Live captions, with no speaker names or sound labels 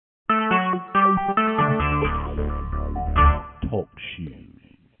Talk Shoe.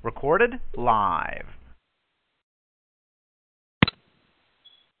 Recorded live.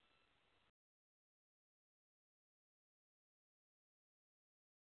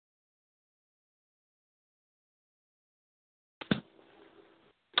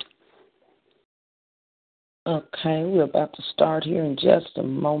 Okay, we're about to start here in just a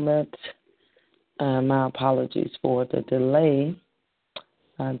moment. My apologies for the delay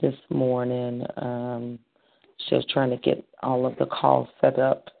this morning. Just trying to get all of the calls set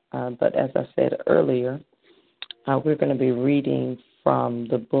up. But as I said earlier, we're going to be reading from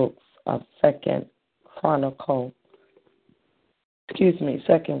the books of Second Chronicle,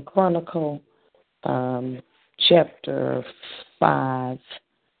 chapter 5.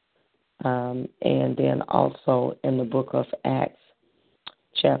 And then also in the book of Acts,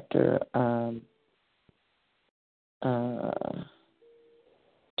 chapter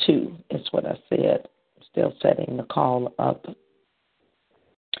 2 is what I said. Still setting the call up.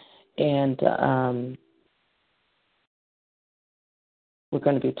 And we're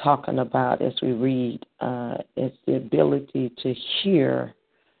going to be talking about, as we read, is the ability to hear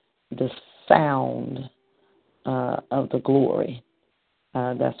the sound of the glory.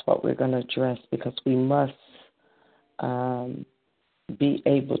 That's what we're going to address, because we must be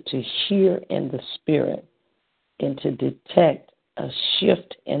able to hear in the spirit and to detect a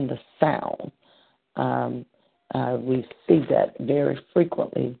shift in the sound. We see that very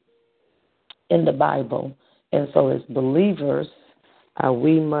frequently in the Bible. And so as believers,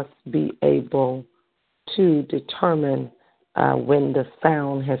 we must be able to determine when the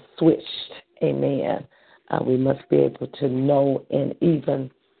sound has switched. Amen. We must be able to know and even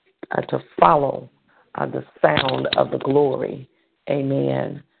to follow the sound of the glory.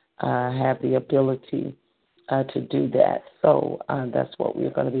 Amen. Have the ability to do that. So that's what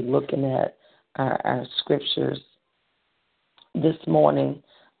we're going to be looking at, our scriptures this morning.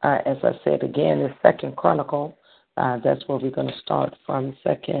 As I said again, is Second Chronicle. That's where we're going to start from.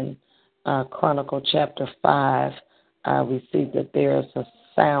 Second Chronicle chapter 5. We see that there's a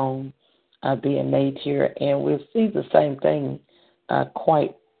sound being made here, and we'll see the same thing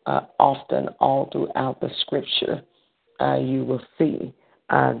quite often all throughout the scripture. You will see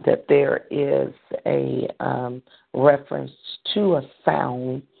that there is a reference to a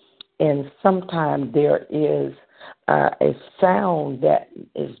sound, and sometimes there is a sound that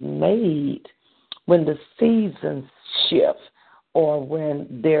is made when the seasons shift or when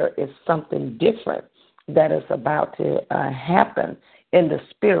there is something different that is about to happen in the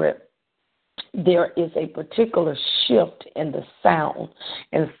spirit. There is a particular shift in the sound.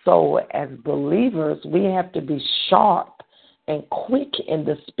 And so as believers, we have to be sharp and quick in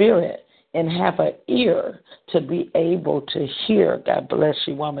the spirit and have an ear to be able to hear. God bless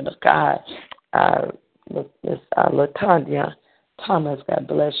you, woman of God. Miss Latanya Thomas, God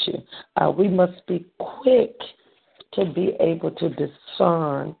bless you. We must be quick to be able to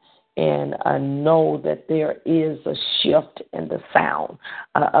discern and know that there is a shift in the sound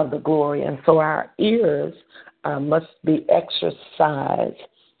of the glory. And so our ears must be exercised,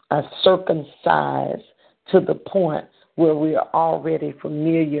 circumcised to the point where we are already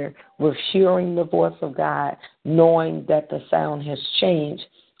familiar with hearing the voice of God, knowing that the sound has changed.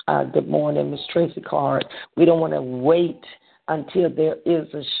 Good morning, Miss Tracy Card. We don't want to wait until there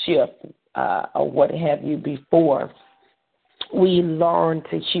is a shift or what have you before we learn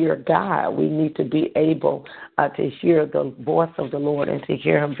to hear God. We need to be able to hear the voice of the Lord and to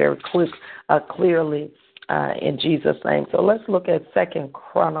hear Him very clearly in Jesus' name. So let's look at Second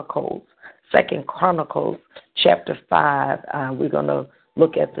Chronicles chapter 5. We're going to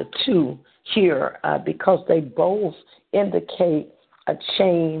look at the 2 here because they both indicate a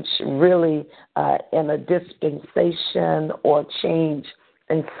change really in a dispensation or change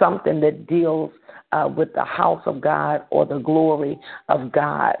in something that deals with the house of God or the glory of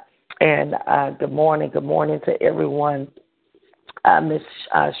God. And good morning to everyone. Miss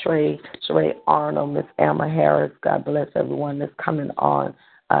Sheree Arnold, Miss Emma Harris, God bless everyone that's coming on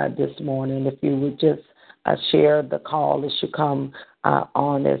this morning. If you would just share the call as you come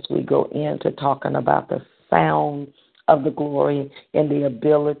on as we go into talking about the sound of the glory and the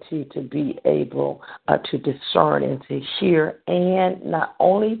ability to be able to discern and to hear, and not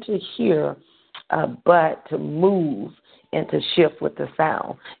only to hear, but to move and to shift with the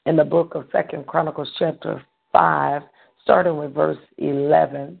sound. In the book of Second Chronicles chapter 5, starting with verse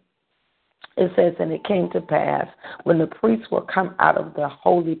 11, it says, "And it came to pass, when the priests were come out of the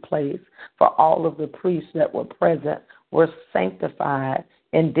holy place, for all of the priests that were present were sanctified,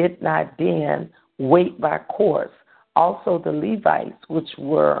 and did not then wait by course Also the Levites, which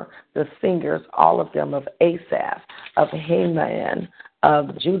were the singers, all of them of Asaph, of Heman, of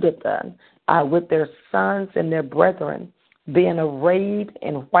Jeduthun, with their sons and their brethren, being arrayed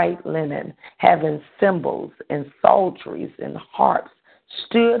in white linen, having cymbals and psalteries and harps,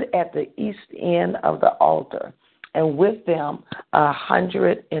 stood at the east end of the altar, and with them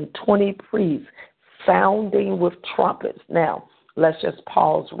 120 priests sounding with trumpets. Now, let's just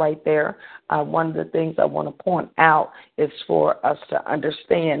pause right there. One of the things I want to point out is for us to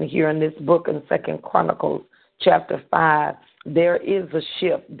understand here in this book in 2 Chronicles chapter 5, there is a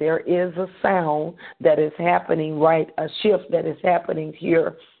shift. There is a sound that is happening, right? A shift that is happening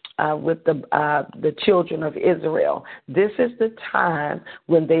here with the children of Israel. This is the time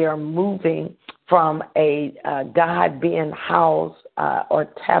when they are moving from a God being housed or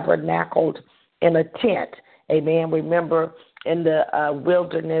tabernacled in a tent. Amen. Remember in the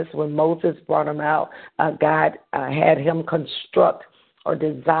wilderness when Moses brought him out, God had him construct or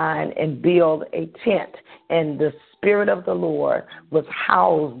design and build a tent, and the Spirit of the Lord was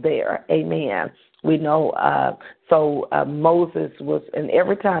housed there. Amen. We know, Moses was, and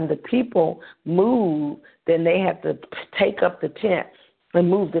every time the people moved, then they had to take up the tent and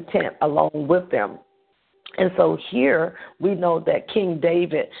move the tent along with them. And so here we know that King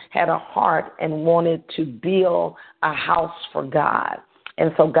David had a heart and wanted to build a house for God.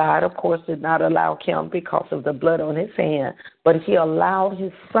 And so God, of course, did not allow him because of the blood on his hand, but he allowed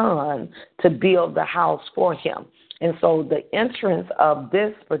his son to build the house for him. And so the entrance of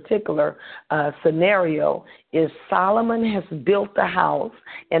this particular scenario is Solomon has built the house,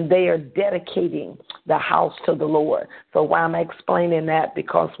 and they are dedicating the house to the Lord. So why am I explaining that?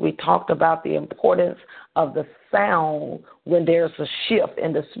 Because we talked about the importance of the sound when there's a shift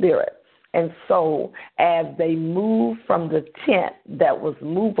in the spirit. And so as they moved from the tent that was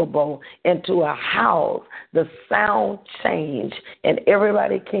movable into a house, the sound changed, and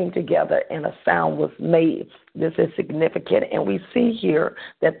everybody came together, and a sound was made. This is significant, and we see here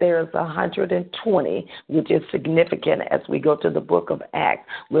that there's 120, which is significant. As we go to the book of Acts,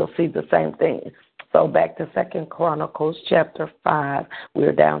 we'll see the same thing. So back to 2 Chronicles chapter 5,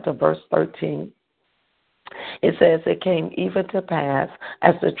 we're down to verse 13. It says, it came even to pass,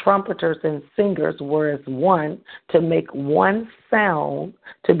 as the trumpeters and singers were as one, to make one sound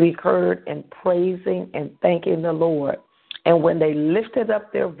to be heard in praising and thanking the Lord. And when they lifted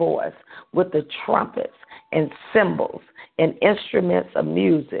up their voice with the trumpets and cymbals and instruments of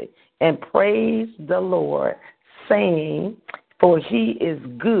music, and praised the Lord, saying, for he is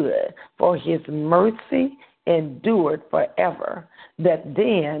good, for his mercy endured forever, that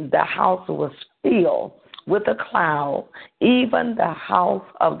then the house was filled with a cloud, even the house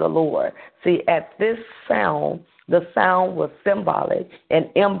of the Lord. See, at this sound, the sound was symbolic and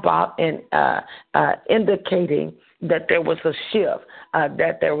indicating that there was a shift,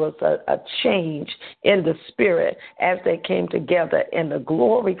 that there was a change in the spirit as they came together in the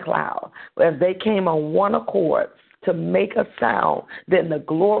glory cloud. As they came on one accord to make a sound, then the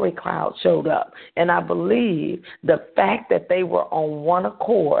glory cloud showed up. And I believe the fact that they were on one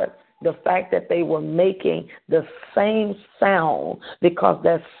accord, the fact that they were making the same sound, because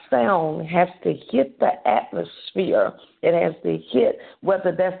that sound has to hit the atmosphere. It has to hit,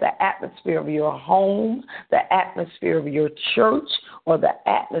 whether that's the atmosphere of your home, the atmosphere of your church, or the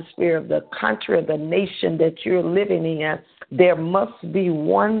atmosphere of the country or the nation that you're living in. There must be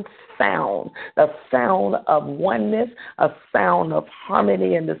one sound, a sound of oneness, a sound of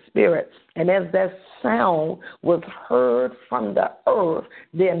harmony in the spirit. And as that sound was heard from the earth,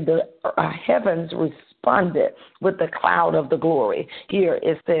 then the heavens responded with the cloud of the glory. Here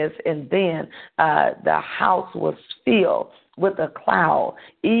it says, and then the house was filled with a cloud,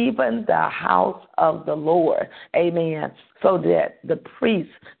 even the house of the Lord. Amen. So that the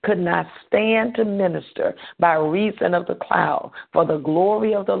priests could not stand to minister by reason of the cloud, for the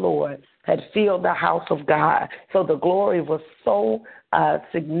glory of the Lord had filled the house of God. So the glory was so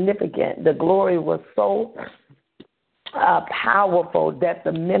significant. The glory was so powerful that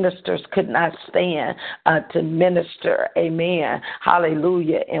the ministers could not stand to minister. Amen.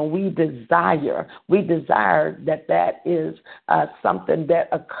 Hallelujah. And we desire that is something that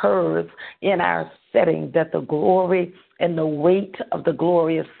occurs in our setting, that the glory and the weight of the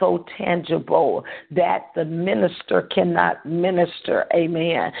glory is so tangible that the minister cannot minister.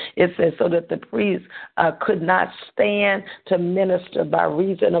 Amen. It says so that the priest could not stand to minister by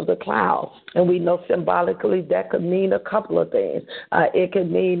reason of the cloud. And we know symbolically that could mean a couple of things. It could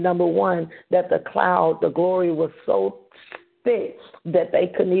mean, number one, that the cloud, the glory was so thick that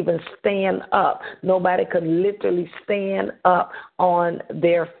they couldn't even stand up. Nobody could literally stand up on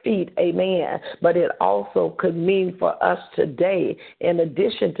their feet. Amen. But it also could mean for us today, in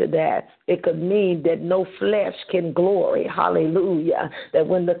addition to that, it could mean that no flesh can glory. Hallelujah. That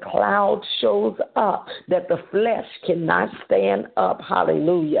when the cloud shows up, that the flesh cannot stand up.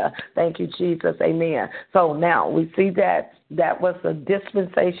 Hallelujah. Thank you, Jesus. Amen. So now we see that was a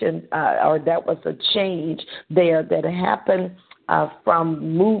dispensation or that was a change there that happened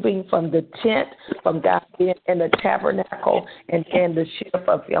from moving from the tent, from God being in the tabernacle, and the shift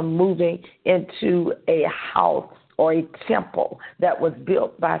of him moving into a house or a temple that was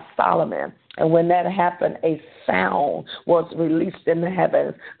built by Solomon. And when that happened, a sound was released in the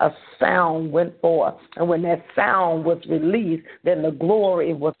heavens. A sound went forth. And when that sound was released, then the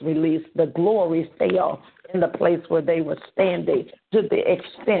glory was released. The glory fell in the place where they were standing, to the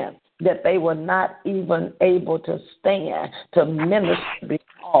extent that they were not even able to stand to minister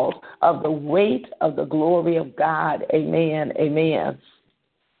because of the weight of the glory of God. Amen. Amen.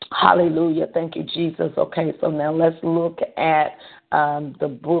 Hallelujah. Thank you, Jesus. Okay, so now let's look at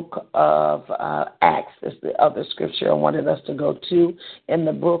the book of Acts. Is the other scripture I wanted us to go to in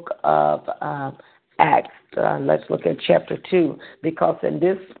the book of Acts. Let's look at chapter 2, because in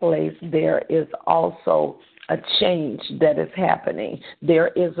this place there is also a change that is happening. There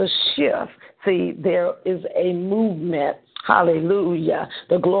is a shift. See, there is a movement. Hallelujah.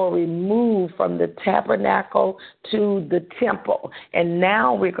 The glory moved from the tabernacle to the temple. And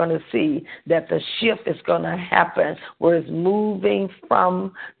now we're going to see that the shift is going to happen where it's moving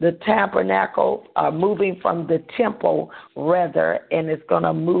from the tabernacle, moving from the temple rather, and it's going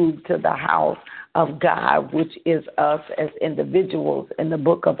to move to the house of God, which is us as individuals. In the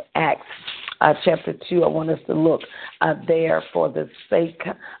book of Acts, chapter 2, I want us to look there for the sake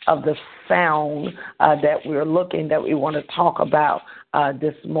of the sound that we're looking, that we want to talk about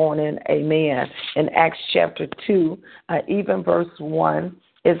this morning. Amen. In Acts chapter 2, even verse 1,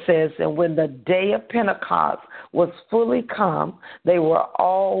 it says, and when the day of Pentecost was fully come, they were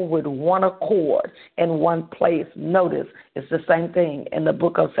all with one accord in one place. Notice, it's the same thing in the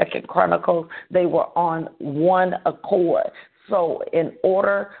book of 2 Chronicles. They were on one accord. So in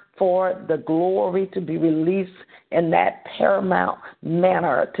order for the glory to be released in that paramount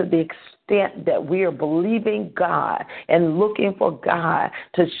manner, to the extent that we are believing God and looking for God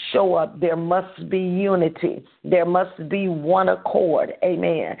to show up, there must be unity. There must be one accord.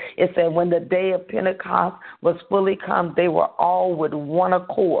 Amen. It said when the day of Pentecost was fully come, they were all with one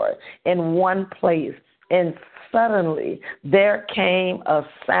accord in one place. And suddenly there came a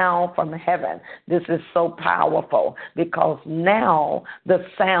sound from heaven. This is so powerful because now the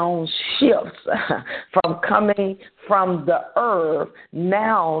sound shifts from coming from the earth.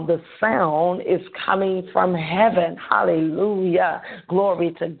 Now the sound is coming from heaven. Hallelujah.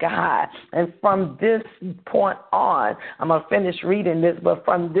 Glory to God. And from this point on, I'm going to finish reading this, but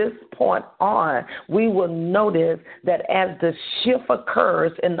from this point on, we will notice that as the shift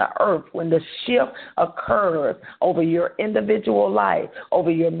occurs in the earth, when the shift occurs over your individual life,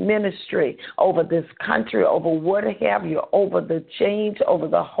 over your ministry, over this country, over what have you, over the change, over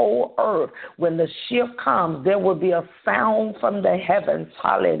the whole earth, when the shift comes, there will be a sound from the heavens.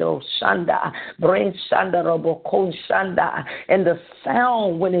 Hallelujah. Shanda, brain shanda, roboko shanda. And the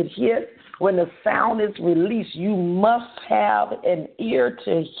sound, when it hits, when the sound is released, you must have an ear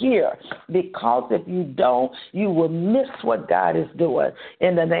to hear, because if you don't, you will miss what God is doing.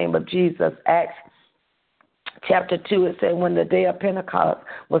 In the name of Jesus, Acts chapter 2, it said, when the day of Pentecost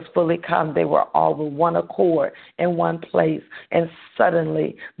was fully come, they were all with one accord in one place. And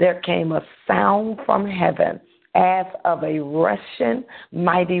suddenly there came a sound from heaven as of a rushing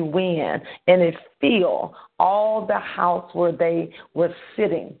mighty wind, and it filled all the house where they were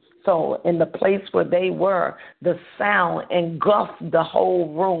sitting. So in the place where they were, the sound engulfed the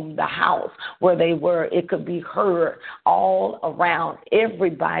whole room, the house where they were. It could be heard all around.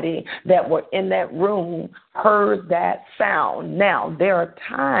 Everybody that were in that room heard that sound. Now, there are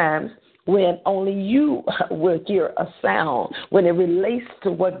times when only you will hear a sound, when it relates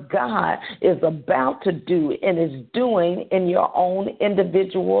to what God is about to do and is doing in your own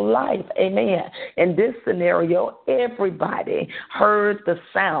individual life. Amen. In this scenario, everybody heard the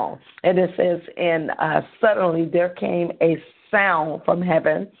sound. And it says, and suddenly there came a sound from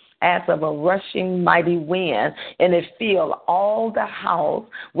heaven as of a rushing mighty wind, and it filled all the house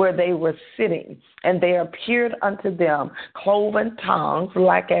where they were sitting. And there appeared unto them cloven tongues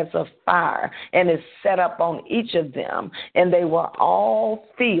like as of fire, and it set up on each of them. And they were all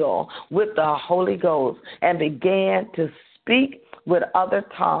filled with the Holy Ghost and began to speak with other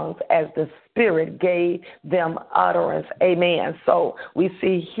tongues as the Spirit gave them utterance. Amen. So we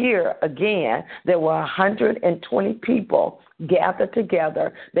see here again, there were 120 people gathered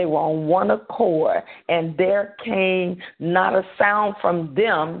together. They were on one accord, and there came not a sound from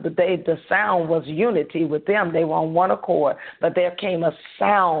them, but the sound was unity with them. They were on one accord, but there came a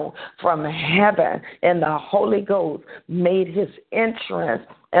sound from heaven, and the Holy Ghost made his entrance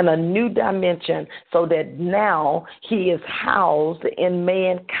in a new dimension, so that now he is housed in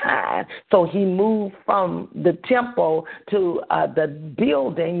mankind. So he moved from the temple to the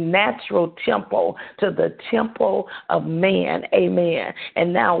building, natural temple, to the temple of man. Amen.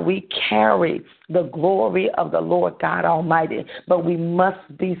 And now we carry the glory of the Lord God Almighty, but we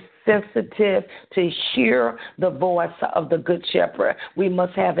must be sensitive to hear the voice of the Good Shepherd. We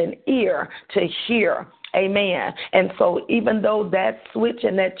must have an ear to hear. Amen. And so even though that switch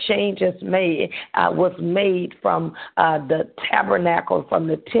and that change was made from the tabernacle, from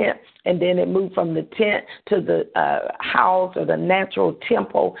the tent, and then it moved from the tent to the house or the natural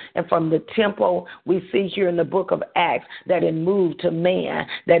temple. And from the temple, we see here in the book of Acts that it moved to man,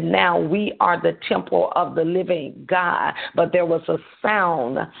 that now we are the temple of the living God. But there was a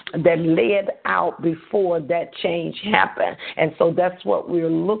sound that led out before that change happened. And so that's what we're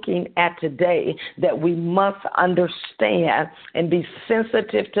looking at today, that we must understand and be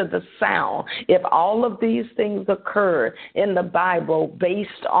sensitive to the sound. If all of these things occurred in the Bible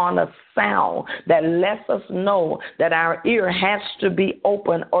based on a sound, that lets us know that our ear has to be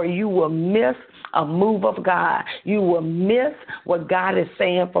open, or you will miss a move of God. You will miss what God is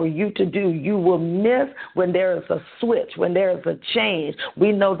saying for you to do. You will miss when there is a switch, when there is a change.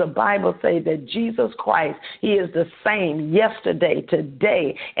 We know the Bible says that Jesus Christ, he is the same yesterday,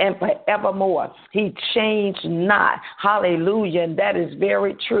 today, and forevermore. He changed not. Hallelujah. And that is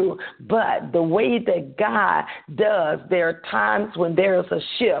very true. But the way that God does, there are times when there is a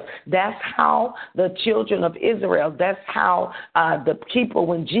shift. That's how the children of Israel, that's how the people,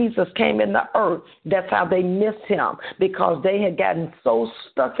 when Jesus came in the earth, that's how they missed him, because they had gotten so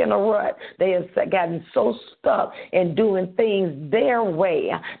stuck in a rut. They had gotten so stuck in doing things their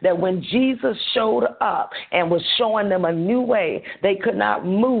way that when Jesus showed up and was showing them a new way, they could not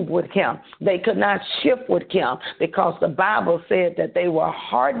move with him. They could not shift with him, because the Bible said that they were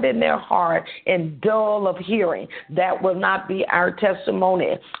hardened in their heart and dull of hearing. That will not be our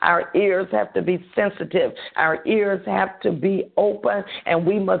testimony. Our ears have to be sensitive. Our ears have to be open, and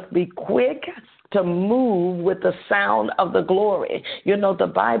we must be quick to move with the sound of the glory. You know, the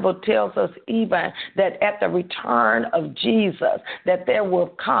Bible tells us even that at the return of Jesus, that there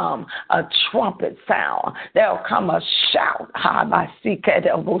will come a trumpet sound. There will come a shout.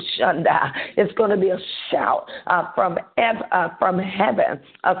 It's going to be a shout from heaven,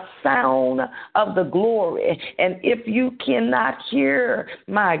 a sound of the glory. And if you cannot hear,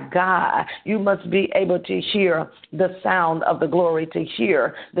 my God, you must be able to hear the sound of the glory, to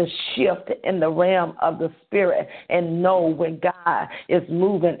hear the shift in the realm of the Spirit, and know when God is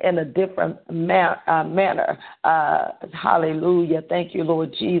moving in a different manner. Hallelujah. Thank you,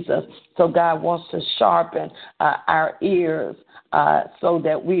 Lord Jesus. So God wants to sharpen our ears so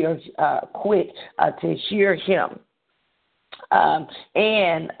that we are quick to hear him.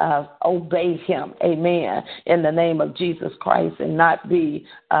 And obey him, amen, in the name of Jesus Christ, and not be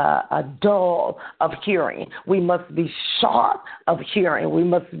dull of hearing. We must be sharp of hearing. We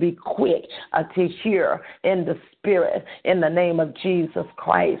must be quick to hear in the Spirit, in the name of Jesus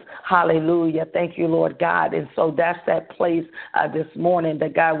Christ. Hallelujah. Thank you, Lord God. And so that's that place this morning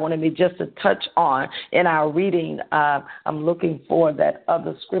that God wanted me just to touch on in our reading. I'm looking for that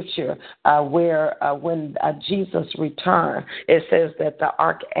other scripture where when Jesus returned, it says that the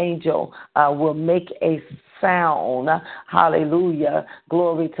archangel will make a sound. Hallelujah.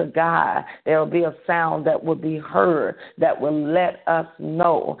 Glory to God. There will be a sound that will be heard that will let us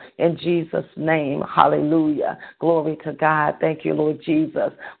know in Jesus' name. Hallelujah. Glory to God. Thank you, Lord Jesus.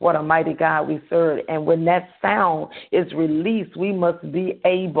 What a mighty God we serve. And when that sound is released, we must be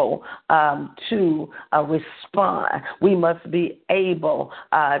able to respond. We must be able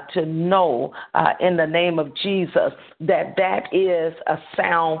to know in the name of Jesus that that is a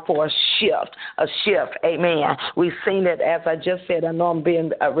sound for a shift. Amen. We've seen it, as I just said. I know I'm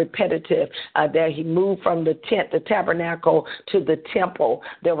being repetitive, that he moved from the tent, the tabernacle, to the temple.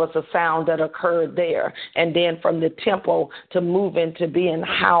 There was a sound that occurred there. And then from the temple to move into being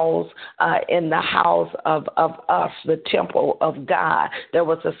housed in the house of us, the temple of God, there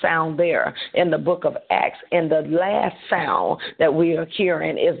was a sound there in the book of Acts. And the last sound that we are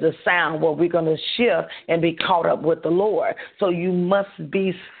hearing is the sound where we're going to shift and be caught up with the Lord. So you must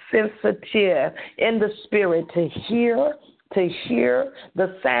be sensitive in the Spirit to hear, to hear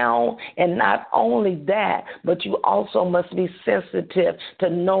the sound, and not only that, but you also must be sensitive to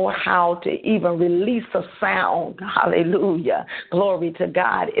know how to even release a sound. Hallelujah. Glory to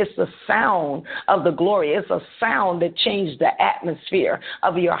God. It's the sound of the glory. It's a sound that changed the atmosphere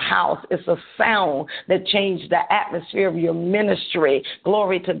of your house. It's a sound that changed the atmosphere of your ministry.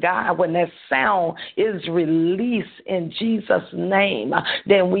 Glory to God. When that sound is released in Jesus' name,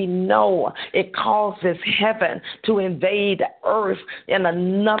 then we know it causes heaven to invade earth in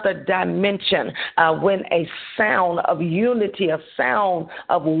another dimension. When a sound of unity, a sound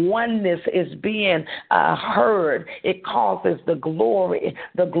of oneness is being heard, it causes the glory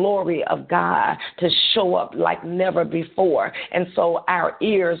of God to show up like never before. And so our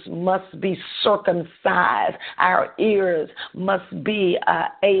ears must be circumcised. Our ears must be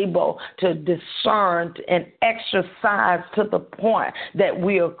able to discern and exercise to the point that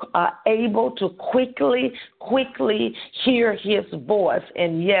we are able to quickly hear his voice.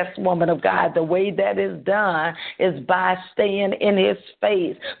 And yes, woman of God, the way that is done is by staying in his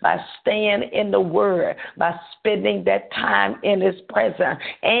face, by staying in the word, by spending that time in his presence,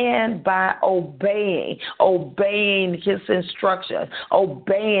 and by obeying his instructions,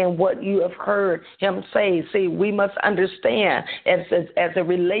 obeying what you have heard him say. See, we must understand as it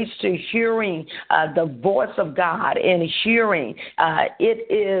relates to hearing the voice of God and hearing, it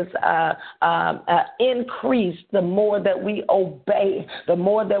is increased the more that we obey, the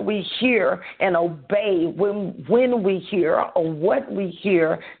more that we hear and obey. When we hear or what we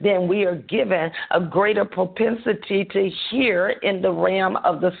hear, then we are given a greater propensity to hear in the realm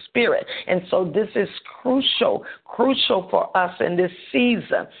of the spirit. And so this is crucial for us in this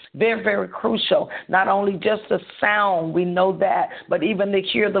season. Very, very crucial. Not only just the sound, we know that, but even to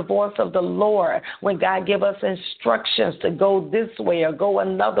hear the voice of the Lord when God give us instructions to go this way or go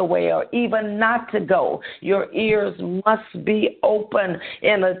another way or even not to go. Your ears must be open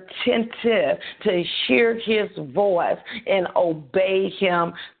and attentive to hear his voice and obey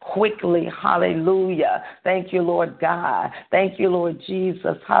him quickly. Hallelujah. Thank you, Lord God. Thank you, Lord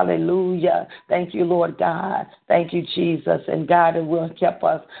Jesus. Hallelujah. Thank you, Lord God. Thank you, Jesus. And God will help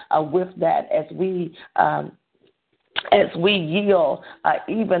us with that as we yield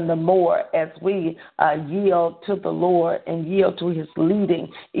even the more, as we yield to the Lord and yield to his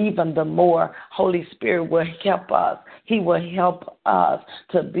leading even the more. Holy Spirit will help us. He will help us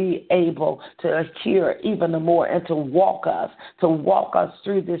to be able to hear even the more and to walk us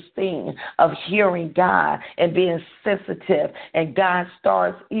through this thing of hearing God and being sensitive. And God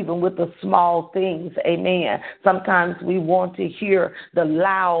starts even with the small things. Amen. Sometimes we want to hear the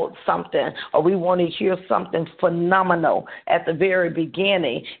loud something, or we want to hear something phenomenal at the very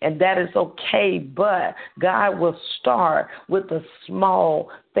beginning, and that is okay, but God will start with the small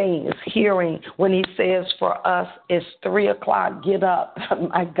things. Hearing when he says for us, it's 3 o'clock, get up,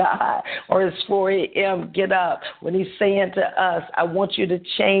 my God, or it's 4 a.m., get up. When he's saying to us, I want you to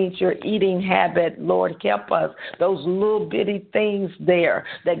change your eating habit, Lord, help us. Those little bitty things there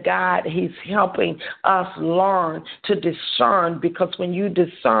that God, he's helping us learn to discern, because when you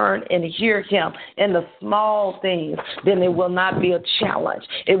discern and hear him in the small things, then it will not be a challenge.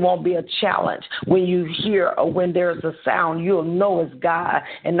 It won't be a challenge. When you hear or when there's a sound, you'll know it's God.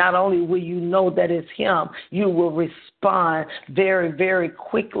 And not only will you know that it's him, you will respond very, very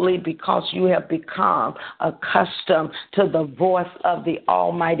quickly, because you have become accustomed to the voice of the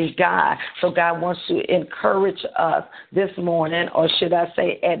Almighty God. So God wants to encourage us this morning, or should I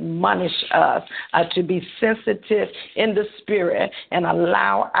say admonish us, to be sensitive in the spirit and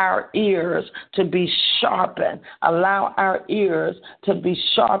allow our ears to be sharpened. Allow our ears to be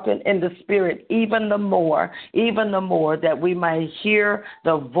sharpened in the spirit even the more that we may hear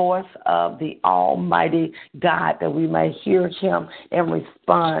the voice of the Almighty God, that we may hear him and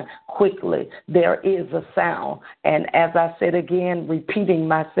respond quickly. There is a sound. And as I said again, repeating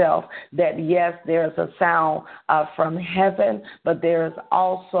myself, that yes, there's a sound from heaven, but there's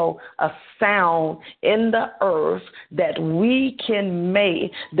also a sound in the earth that we can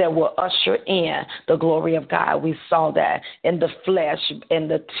make that will usher in the glory of God. We saw that in the flesh, in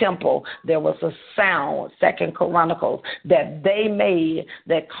the temple. There was a sound, 2 Chronicles, that they made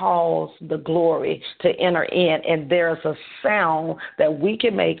that caused the glory to enter in. And there's a sound that we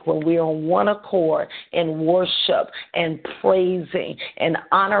can make when we're on one accord in worship and praising and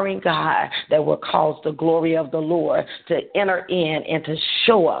honoring God, that will cause the glory of the Lord to enter in and to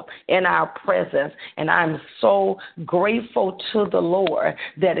show up in our presence. And I'm so grateful to the Lord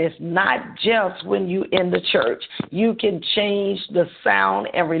that it's not just when you in the church. You can change the sound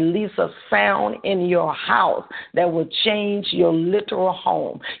and release a sound in your house that will change your literal home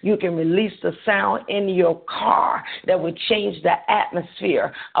home. You can release the sound in your car that would change the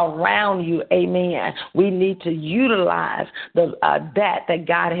atmosphere around you. Amen. We need to utilize that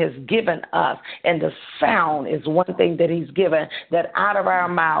God has given us, and the sound is one thing that He's given, that out of our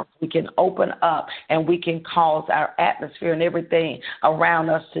mouths we can open up and we can cause our atmosphere and everything around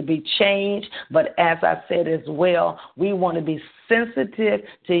us to be changed. But as I said as well, we want to be sensitive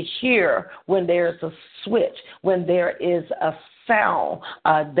to hear when there's a switch, when there is a sound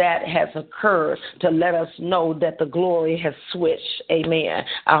that has occurred to let us know that the glory has switched. Amen.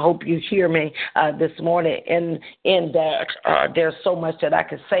 I hope you hear me this morning. In that there's so much that I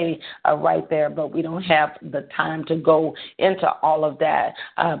could say right there, but we don't have the time to go into all of that.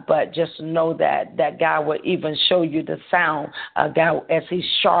 But just know that God will even show you the sound. God, as He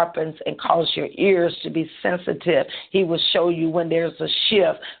sharpens and causes your ears to be sensitive, He will show you when there's a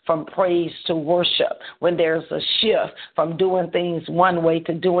shift from praise to worship, when there's a shift from doing things one way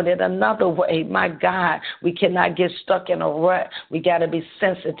to doing it another way. My God, we cannot get stuck in a rut. We got to be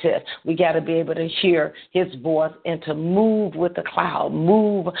sensitive. We got to be able to hear His voice and to move with the cloud,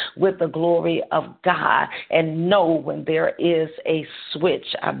 move with the glory of God, and know when there is a switch.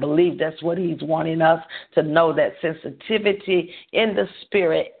 I believe that's what He's wanting us to know, that sensitivity in the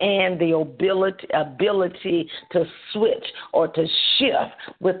spirit and the ability to switch or to shift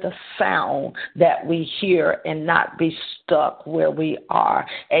with the sound that we hear and not be stuck where we are.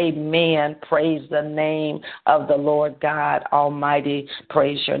 Amen. Praise the name of the Lord God Almighty.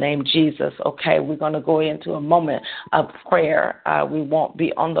 Praise your name, Jesus. Okay, we're going to go into a moment of prayer. We won't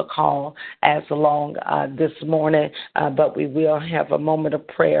be on the call as long this morning, but we will have a moment of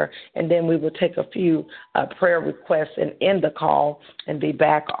prayer, and then we will take a few prayer requests and end the call and be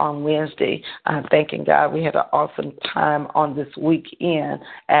back on Wednesday. Thanking God we had an awesome time on this weekend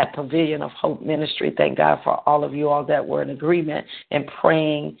at Pavilion of Hope Ministry. Thank God for all of you all that were in agreement and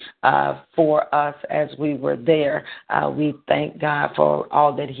praying for us as we were there. We thank God for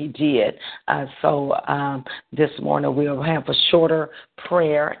all that He did. So this morning we'll have a shorter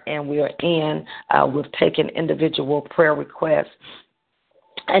prayer, and we are in. We've taken individual prayer requests,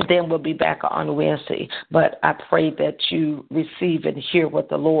 and then we'll be back on Wednesday. But I pray that you receive and hear what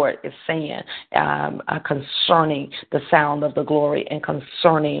the Lord is saying concerning the sound of the glory, and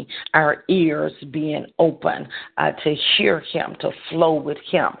concerning our ears being open to hear Him, to flow with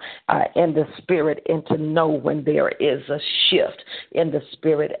Him in the Spirit, and to know when there is a shift in the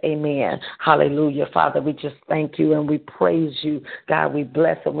Spirit. Amen. Hallelujah. Father, we just thank You and we praise You. God, we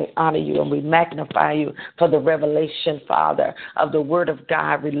bless and we honor You and we magnify You for the revelation, Father, of the Word of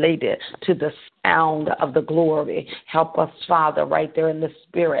God related to the sound of the glory. Help us, Father, right there in the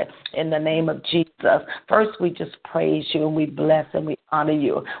Spirit, in the name of Jesus. First, we just praise You and we bless and we honor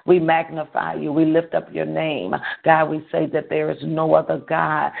You. We magnify You. We lift up Your name. God, we say that there is no other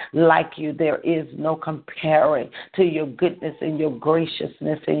God like You. There is no comparing to Your goodness and Your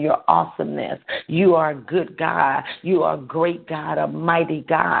graciousness and Your awesomeness. You are a good God. You are a great God, a mighty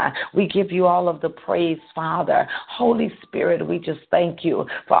God. We give You all of the praise, Father. Holy Spirit, we just thank You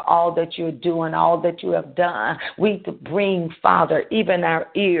for all that You're doing, all that You have done. We bring, Father, even our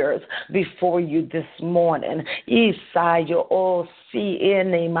ears before You this morning. Isayo o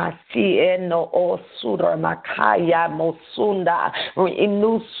siene masieno o sura makaya mosunda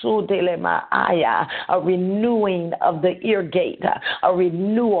inusu dele maaya, a renewing of the ear gate, a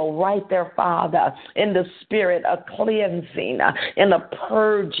renewal right there, Father, in the Spirit, a cleansing and a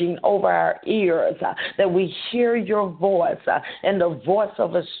purging over our ears, that we hear Your voice, and the voice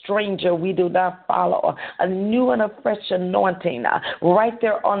of a stranger we do not follow. A new and a fresh anointing right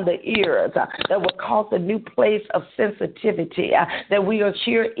there on the ears that will cause a new place of sensitivity, that we will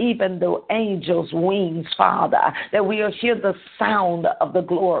hear even the angels' wings, Father, that we will hear the sound of the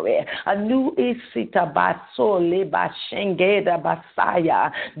glory. A new isita basole bashengeda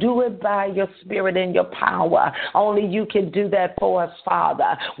basaya. Do it by Your Spirit and Your power. Only You can do that for us,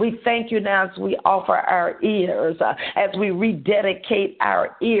 Father. We thank You now as we offer our ears, as we rededicate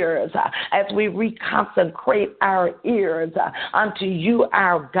our ears, as we reconsecrate our ears unto You,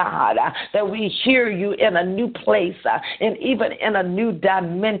 our God, that we hear You in a new place and even in a new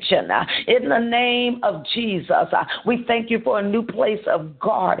dimension. In the name of Jesus, we thank You for a new place of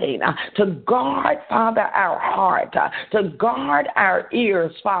guarding, to guard, Father, our heart, to guard our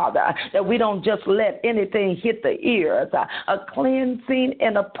ears, Father, that we don't just let anything hit the ears. A cleansing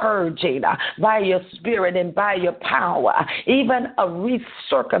and a purging by Your Spirit and by Your power, even a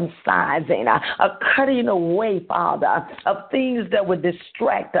recircumcising, a cutting away, Father, of things that would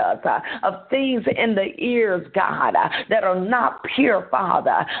distract us, of things in the ears, God, that are not up here,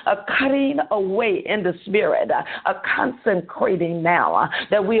 Father, a cutting away in the spirit, a consecrating now,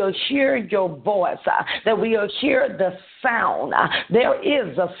 that we'll hear your voice, that we'll hear the sound. There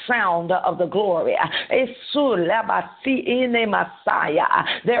is a sound of the glory. There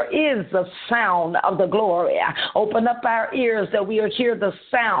is the sound of the glory. Open up our ears that we'll hear the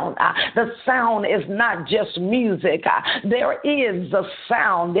sound. The sound is not just music. There is a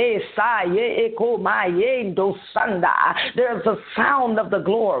sound. There's a sound of the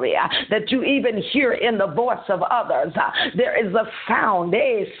glory that you even hear in the voice of others. There is a sound.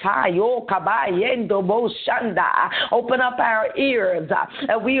 Open up our ears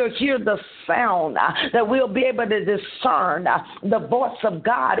and we'll hear the sound, that we'll be able to discern the voice of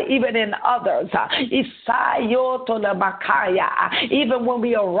God even in others. Even when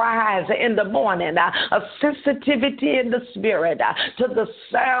we arise in the morning, a sensitivity in the spirit to the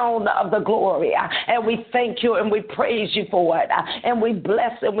sound of the glory. And we thank you and we praise you for it. And we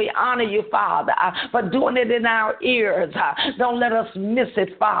bless and we honor you, Father, for doing it in our ears. Don't let us miss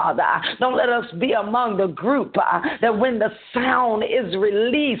it, Father. Don't let us be among the group that when the sound is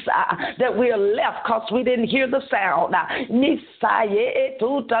released, that we are left because we didn't hear the sound.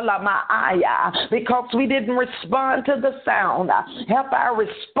 Because we didn't respond to the sound. Help our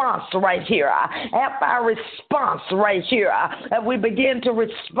response right here. Help our response right here. And we begin to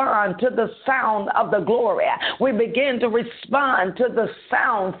respond to the sound of the glory. We begin to respond to the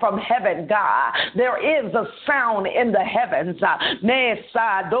sound from heaven, God. There is a sound in the heavens.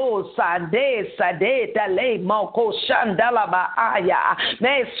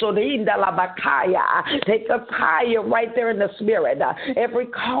 Take us higher right there in the spirit. Every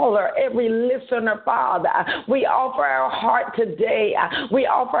caller, every listener, Father, we offer our heart today. We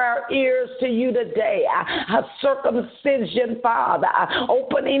offer our ears to you today. A circumcision, Father,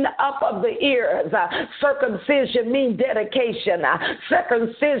 opening up of the ears. Circumcision means dedication.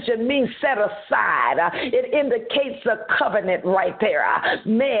 Circumcision means set aside. It indicates a covenant right there.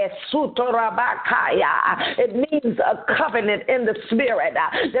 It means a covenant in the spirit,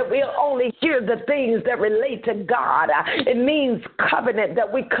 that we'll only hear the things that relate to God. It means covenant,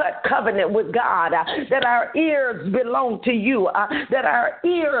 that we cut covenant with God, that our ears belong to you, that our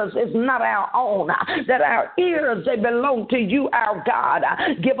ears is not our own, that our ears, they belong to you, our God.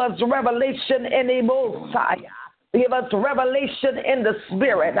 Give us revelation in the Messiah. Give us revelation in the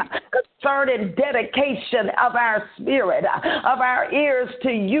spirit concerning dedication of our spirit, of our ears to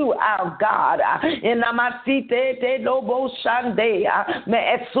you, our God. In Namasite Lobo Shande, Me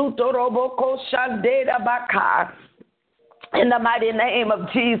Esuto Roboko Shande Baka. In the mighty name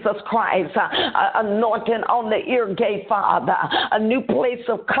of Jesus Christ, anointing on the ear gate, Father, a new place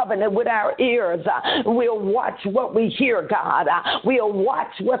of covenant with our ears. We'll watch what we hear, God. We'll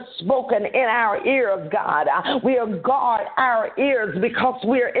watch what's spoken in our ears, God. We'll guard our ears because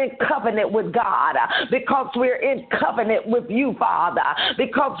we're in covenant with God, because we're in covenant with you, Father,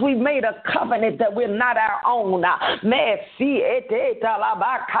 because we made a covenant that we're not our own.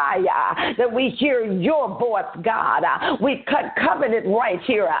 That we hear your voice, God. We cut covenant right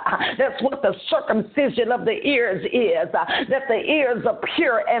here. That's what the circumcision of the ears is, that the ears are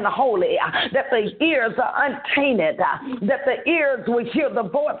pure and holy, that the ears are untainted, that the ears will hear the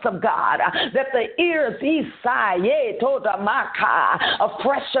voice of God, that the ears, a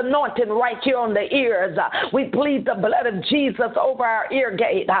fresh anointing right here on the ears. We plead the blood of Jesus over our ear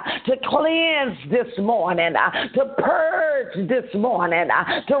gate to cleanse this morning, to purge this morning,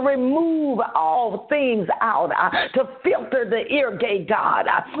 to remove all things out, to filter the ear gate, God,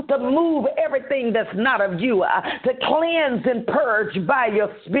 to move everything that's not of you, to cleanse and purge by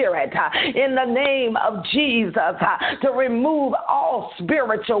your spirit in the name of Jesus, to remove all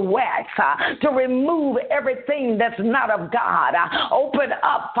spiritual wax, to remove everything that's not of God. Open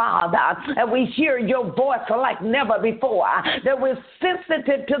up, Father, and we hear your voice like never before, that we're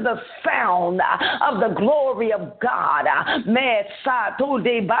sensitive to the sound of the glory of God.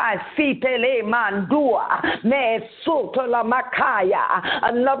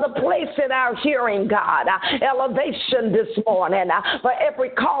 Another place in our hearing, God. Elevation this morning for every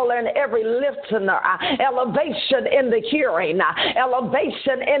caller and every listener. Elevation in the hearing.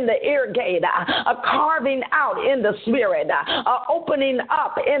 Elevation in the ear gate. A carving out in the spirit. Opening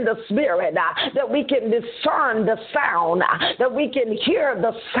up in the spirit, that we can discern the sound, that we can hear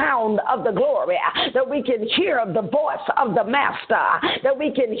the sound of the glory, that we can hear the voice of the Master, that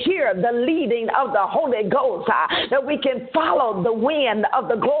we can hear the leading of the Holy Ghost, that we can can follow the wind of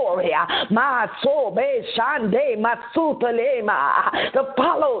the glory. Ma so be shande masutalema. To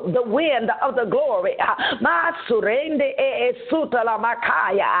follow the wind of the glory. Ma surende e sutala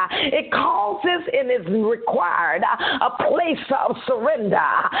makaya. It causes and is required a place of surrender.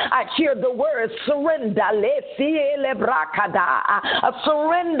 I hear the word surrender. A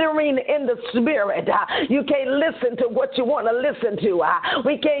surrendering in the spirit. You can't listen to what you want to listen to.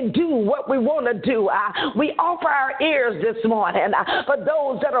 We can't do what we want to do. We offer our ears this morning. For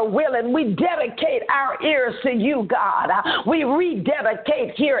those that are willing, we dedicate our ears to you, God. We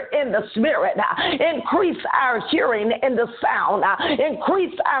rededicate here in the spirit. Increase our hearing in the sound.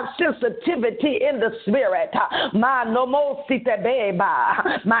 Increase our sensitivity in the spirit. Mandodo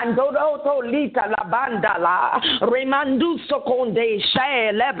lita la bandala. Remandu sokonde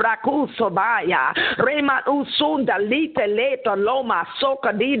she lebrakuso baya. Rema usunda lita leta loma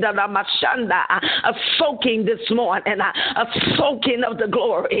sokadida la mashanda. A soaking this morning. A soaking of the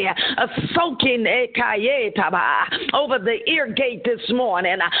glory. A soaking over the ear gate this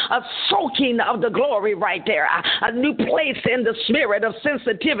morning. A soaking of the glory right there. A new place in the spirit of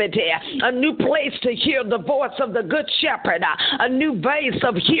sensitivity. A new place to hear the voice of the good shepherd. A new base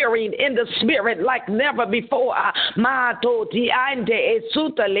of hearing in the spirit like never before. Mato diande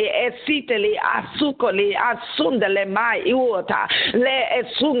esutale esitele asukole asundale mai uota le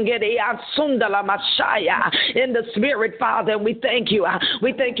esungere asundala mashaya in the spirit, Father. We thank you.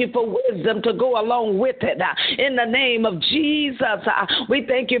 We thank you for wisdom to go along with it. In the name of Jesus, we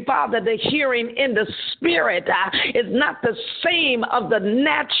thank you, Father. The hearing in the spirit is not the same of the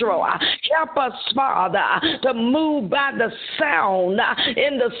natural. Help us, Father, to move by the sound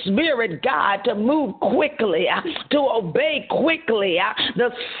in the spirit, God, to move quickly, to obey quickly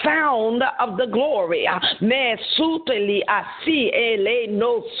the sound of the glory. Me suteli asi ele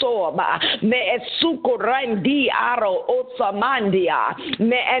no soba me sukurandi aro otsamandia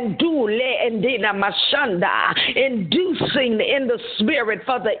me endule endina mashanda, inducing in the spirit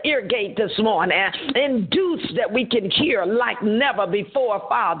for the ear gate this morning. Induce that we can hear like never before,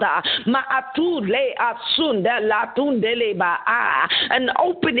 Father. Maatule asunda latundele ba, an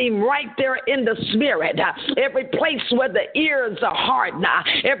opening right there in the spirit. Every place where the ears are hard,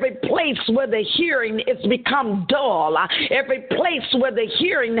 every place where the hearing is become dull, every place where the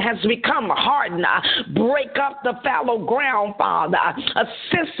hearing has become hard, break up the fallow ground, Father. A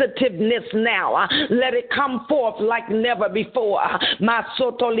sensitiveness now, let it come forth like never before.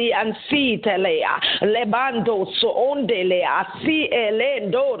 Masotoli ansitele lebando soondele asi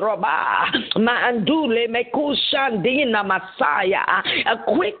elendo roba maandule mekushandina Messiah. A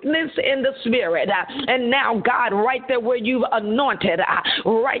quickness in the spirit. And now, God, right there where you've anointed,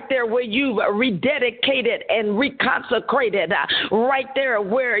 right there where you've rededicated and reconsecrated, right there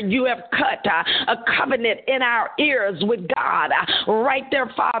where you have cut a covenant in our ears with God, right there,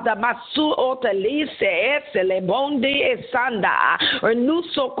 Father, Masu otelise esele bondi esanda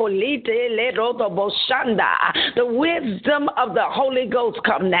renuso kolite le rodo boshanda. The wisdom of the Holy Ghost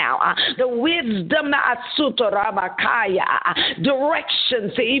come now. The wisdom asutorabakaya,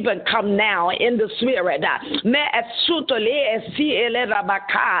 directions even come now in the spirit.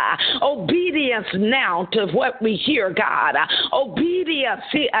 Obedience now to what we hear, God. Obedience,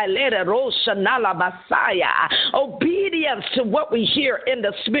 obedience to what we hear in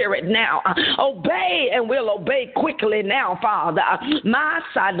the spirit now. Obey, and we'll obey quickly now, Father.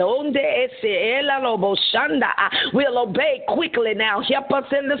 We'll obey quickly now. Help us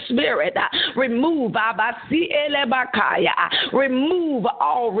in the spirit. Remove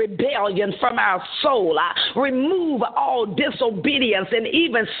all rebellion from our soul. Remove all disobedience and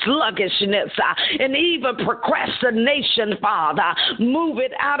even sluggishness and even procrastination, Father. Move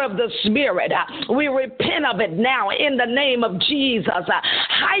it out of the spirit. We repent of it now in the name of Jesus.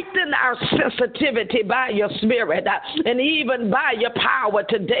 Heighten our sensitivity by your spirit and even by your power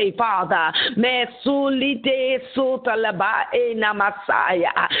today, Father.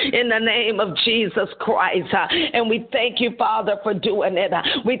 In the name of Jesus Christ. And we thank you, Father, for doing it.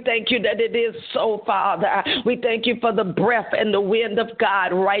 We thank you that it is so, Father. We thank you for the breath and the wind of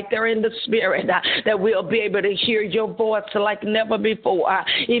God right there in the spirit, that we'll be able to hear your voice like never before.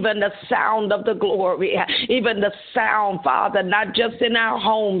 Even the sound of the glory, even the sound, Father, not just in our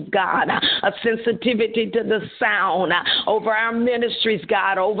homes, God, a sensitivity to the sound over our ministries,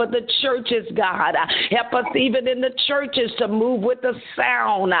 God, over the churches, God. Help us even in the churches to move with the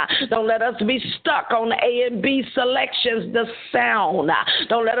sound Don't let us be stuck on A and B selections, the sound.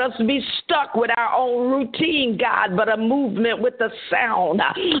 Don't let us be stuck with our own routine, God, but a movement with the sound,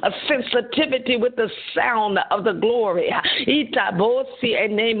 a sensitivity with the sound of the glory.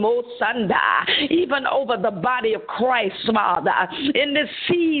 Even over the body of Christ, Father, in this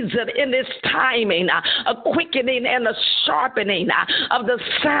season, in this timing, a quickening and a sharpening of the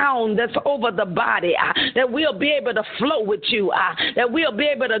sound that's over the body, that we'll be able to flow with you, that we'll be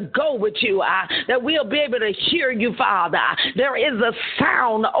able to go with you, that we'll be able to hear you, Father. There is a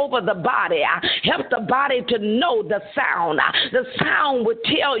sound over the body. Help the body to know the sound. The sound would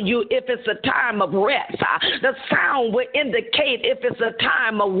tell you if it's a time of rest. The sound will indicate if it's a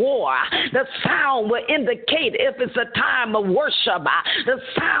time of war. The sound will indicate if it's a time of worship. The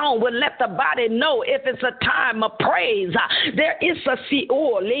sound will let the body know if it's a time of praise. There is a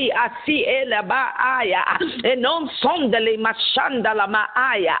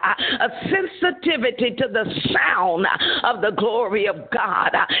sensitivity to the sound of the glory of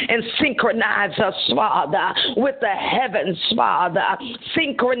God, and synchronize us, Father, with the heavens, Father.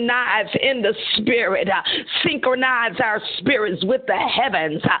 Synchronize in the spirit. Synchronize our spirits with the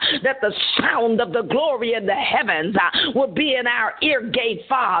heavens, that the sound of the glory in the heavens will be in our ear gate,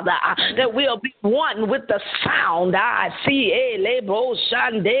 Father, that we'll be one with the sound. I see a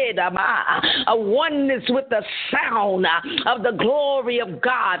oneness with the sound of the glory of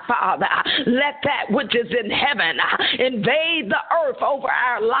God, Father. Let that which is in heaven invade the earth over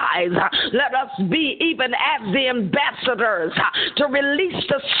our lives. Let us be even as the ambassadors to release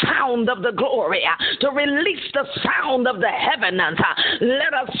the sound of the glory, to release the sound of the heavens.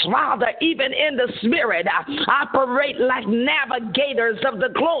 Let us, Father, even in the spirit, operate like navigators of the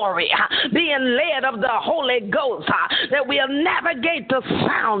glory, being led of the Holy Ghost, that we'll navigate the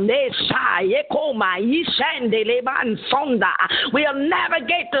sound. We'll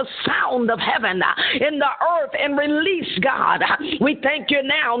navigate the sound of heaven in the earth and release, God. We thank you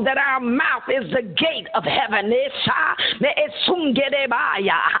now that our mouth is the gate of heaven.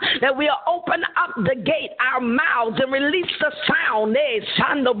 That we'll open up the gate, our mouths, and release the sound.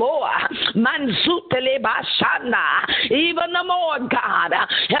 Even the more, God,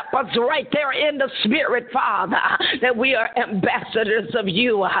 help us right there in the spirit, Father, that we are ambassadors of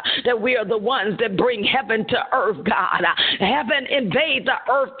you, that we are the ones that bring heaven to earth, God. Heaven invade the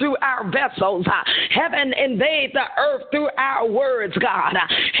earth through our vessels. Heaven invade the earth through our words, God.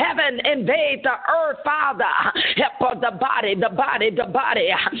 Heaven invade the earth, Father. Help the body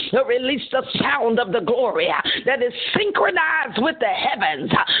to release the sound of the glory that is synchronized with the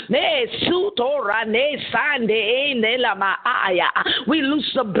heavens. We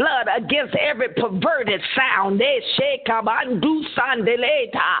loose the blood against every perverted sound.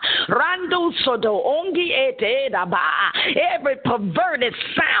 Every perverted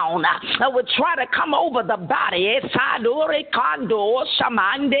sound that would try to come over the body.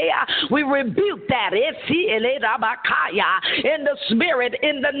 We rebuke that in the spirit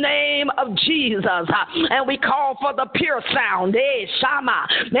in the name of Jesus. And we call for the pure sound.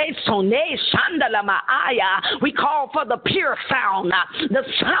 We call for the pure sound, the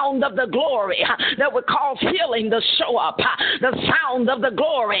sound of the glory that would cause healing to show up, the sound of the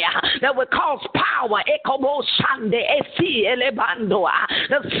glory that would cause power,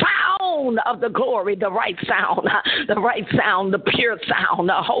 the sound of the glory, the right sound, the pure sound,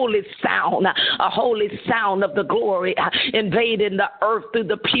 a holy sound of the glory invading the earth through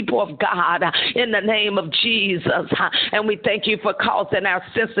the people of God in the name of Jesus. And we thank you for causing our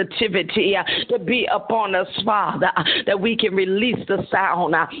sensitivity to be upon us, Father, that we can release the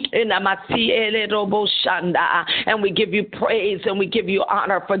sound. And we give you praise and we give you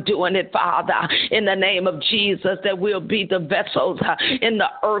honor for doing it, Father, in the name of Jesus, that we'll be the vessels in the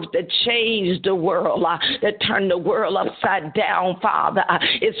earth that change the world, that turn the world upside down, Father.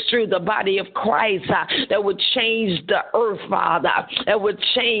 It's through the body of Christ that would change the earth, Father, that would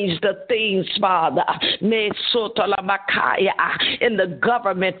change the things, Father, in the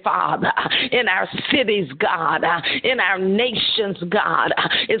government, Father, in our cities, God, in our nations, God.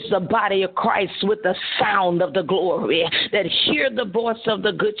 It's the body of Christ with the sound of the glory that hear the voice of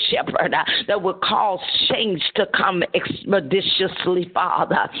the good shepherd that will cause change to come expeditiously,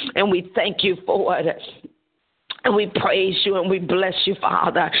 Father. And we thank you for it. And we praise you and we bless you,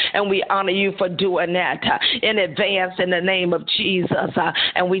 Father, and we honor you for doing that in advance in the name of Jesus.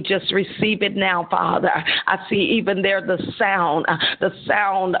 And we just receive it now, Father. I see even there the sound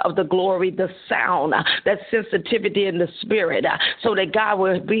of the glory, the sound, that sensitivity in the spirit, so that God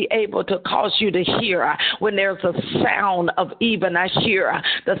will be able to cause you to hear when there's a sound of even, I hear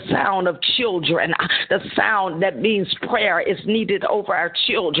the sound of children, the sound that means prayer is needed over our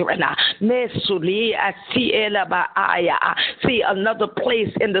children. See another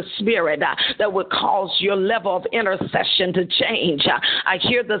place in the spirit that would cause your level of intercession to change. I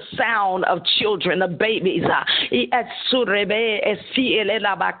hear the sound of children, of babies.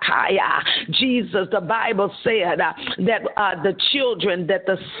 Jesus, the Bible said that the children, that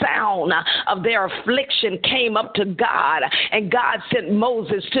the sound of their affliction came up to God, and God sent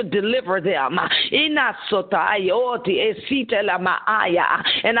Moses to deliver them. And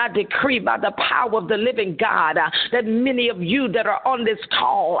I decree by the power of the living God that many of you that are on this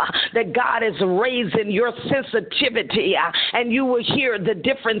call, that God is raising your sensitivity, and you will hear the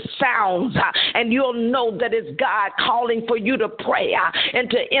different sounds, and you'll know that it's God calling for you to pray and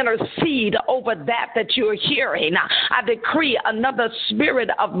to intercede over that you're hearing. I decree another spirit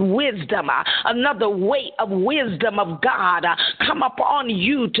of wisdom, another weight of wisdom of God come upon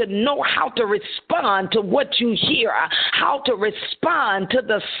you to know how to respond to what you hear, how to respond to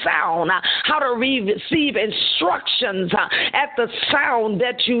the sound, how to receive instructions at the sound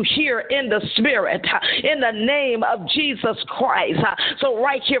that you hear in the spirit, in the name of Jesus Christ. So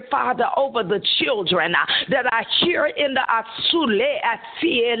right here, Father, over the children that I hear in the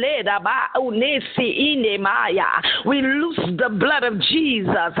we loose the blood of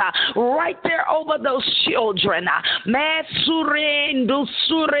Jesus right there over those children.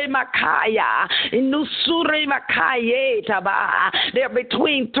 They're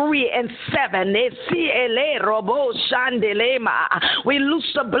between 3 and 7. We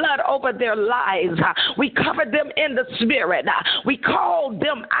loose the blood over their lives. We cover them in the spirit. We call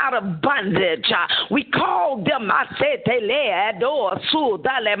them out of bondage. We call them,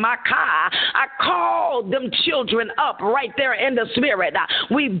 I call them children up right there in the spirit.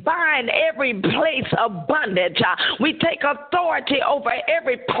 We bind every place of bondage. We take authority over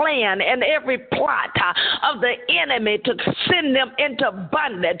every plan and every plot of the enemy to send them into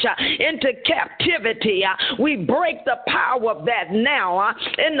bondage, into captivity. We break the power of that now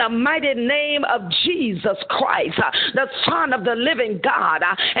in the mighty name of Jesus Christ, the Son of the living God.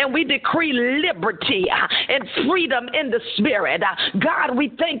 And we decree liberty and freedom in the spirit. God, we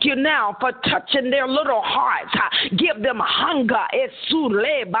thank you now for touching their little hearts. Give them hunger.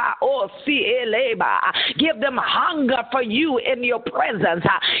 Give them hunger for you in your presence,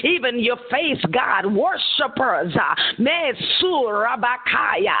 even your face, God. Worshipers.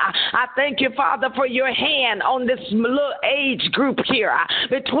 I thank you, Father, for your hand on this little age group here,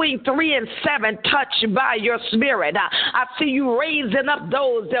 between 3 and 7, touched by your spirit. I see you raising up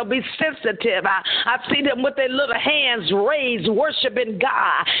those that'll be sensitive. I see them with their little hands raised, worshiping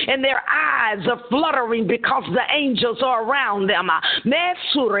God, and their eyes are fluttering because the angels are around them.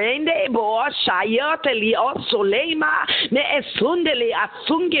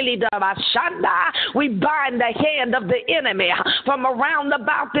 We bind the hand of the enemy from around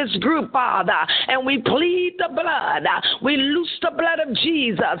about this group, Father, and we plead the blood. We loose the blood of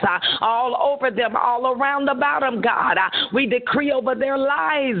Jesus all over them, all around about them, God. We decree over their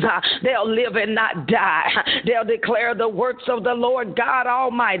lives, they'll live and not die. They'll declare the works of the Lord God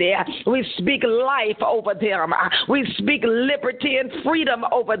Almighty. We speak life over them. We speak liberty and freedom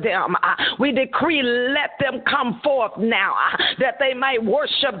over them. We decree, let them come forth now, that they might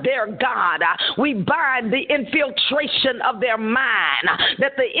worship their God. We bind the infiltration of their mind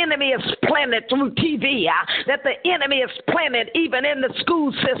that the enemy is planted through TV, that the enemy is planted even in the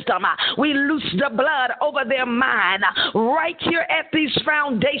school system. We loose the blood over their mind right here at these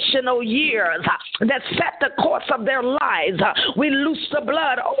foundational years that set the course of their lives. We loose the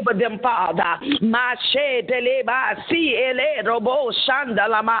blood over them, Father.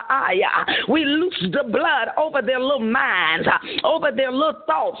 We loose the blood over their little minds, over their little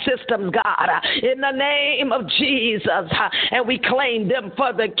thought systems, God, in the name of Jesus. And we claim them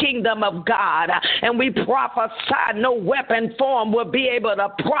for the kingdom of God. And we prophesy no weapon form will be able to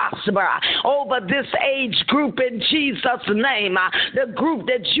prosper over this age group in Jesus' name. The group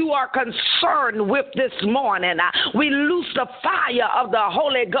that you are concerned with this morning. We loose the fire of the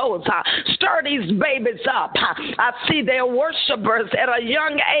Holy Ghost. Stir these babies up. I see their worshipers at a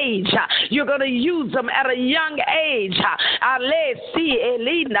young age. You're going to use them at a young age.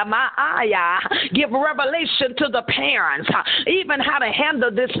 Give revelation to the parents, even how to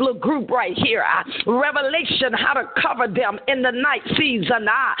handle this little group right here. revelation how to cover them in the night season.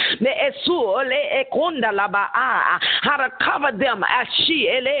 How to cover them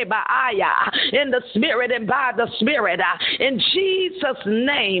in the spirit and by the spirit. In Jesus'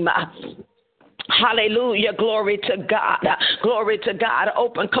 name. Hallelujah. Glory to God. Glory to God.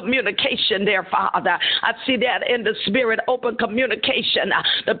 Open communication there, Father. I see that in the spirit. Open communication.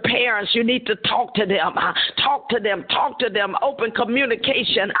 The parents, you need to talk to them. Talk to them. Talk to them. Open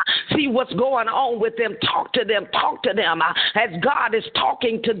communication. See what's going on with them. Talk to them. Talk to them. As God is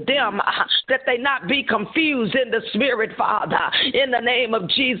talking to them, that they not be confused in the spirit, Father. In the name of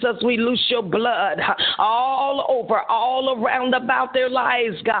Jesus, we loose your blood all over, all around about their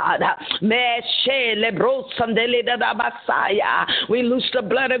lives, God. We loose the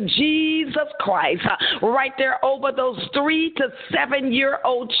blood of Jesus Christ right there over those 3 to 7 year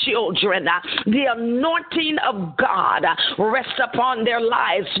old children. The anointing of God rests upon their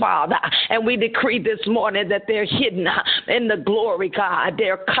lives, Father. And we decree this morning that they're hidden in the glory, God.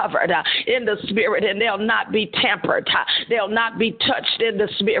 They're covered in the spirit, and they'll not be tampered. They'll not be touched in the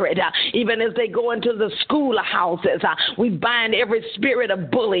spirit. Even as they go into the schoolhouses, we bind every spirit of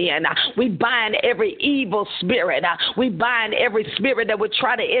bullying. We bind every evil spirit. We bind every spirit that would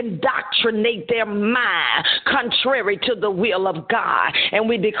try to indoctrinate their mind contrary to the will of God. And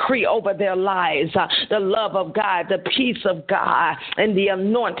we decree over their lives the love of God, the peace of God, and the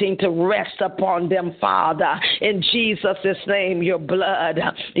anointing to rest upon them, Father. In Jesus' name, your blood,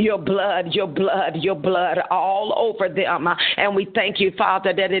 your blood, your blood, your blood all over them. And we thank you,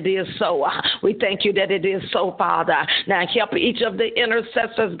 Father, that it is so. We thank you that it is so, Father. Now help each of the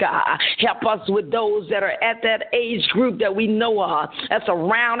intercessors, God. Help us with those that are at that age group that we know of, that's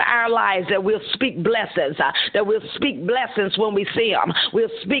around our lives, that we'll speak blessings, that we'll speak blessings when we see them. We'll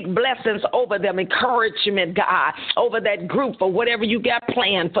speak blessings over them, encouragement, God, over that group for whatever you got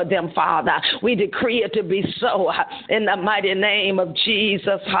planned for them, Father. We decree it to be so in the mighty name of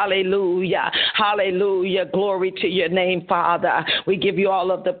Jesus. Hallelujah. Hallelujah. Glory to your name, Father. We give you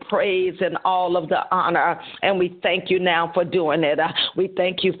all of the praise and all of the honor, and we thank you now for doing it. We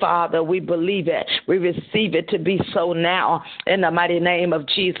thank you, Father. We believe it. We receive it to be so now in the mighty name of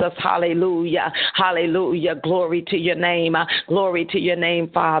Jesus. Hallelujah. Hallelujah. Glory to your name. Glory to your name,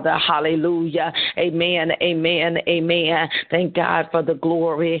 Father. Hallelujah. Amen. Amen. Amen. Thank God for the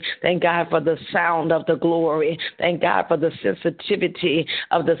glory. Thank God for the sound of the glory. Thank God for the sensitivity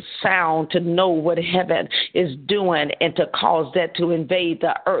of the sound to know what heaven is doing and to cause that to invade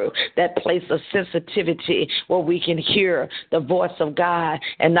the earth. That place of sensitivity where we can hear the voice of God,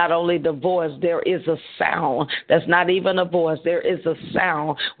 and not only the voice, there is a sound. That's not even a voice. There is a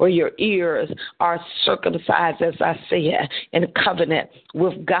sound where your ears are circumcised, as I said, in covenant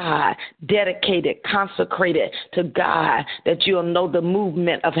with God, dedicated, consecrated to God, that you'll know the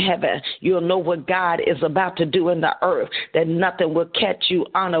movement of heaven. You'll know what God is about to do in the earth, that nothing will catch you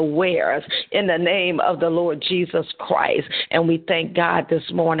unawares in the name of the Lord Jesus Christ. And we thank God this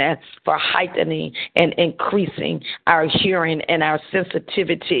morning for heightening and increasing our hearing and our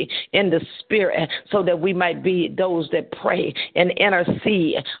sensitivity in the spirit, so that we might be those that pray and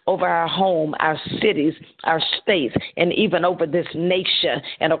intercede over our home, our cities, our states, and even over this nation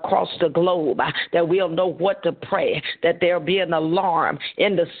and across the globe, that we'll know what to pray, that there'll be an alarm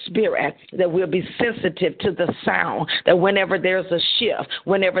in the spirit, that we'll be sensitive to the sound, that whenever there's a shift,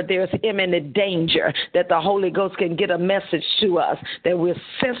 whenever there's imminent danger, that the Holy Ghost can get a message to us, that we're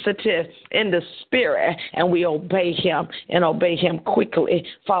sensitive in the spirit and we obey him, and obey him quickly,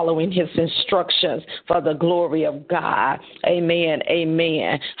 following his instructions for the glory of God. Amen.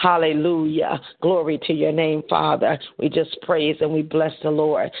 Amen. Hallelujah. Glory to your name, Father. We just praise and we bless the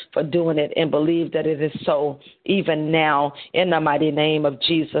Lord for doing it, and believe that it is so even now in the mighty name of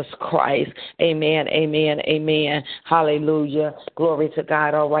Jesus Christ. Amen. Amen. Amen. Hallelujah. Glory to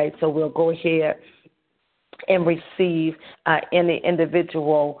God. All right. So we'll go ahead and receive any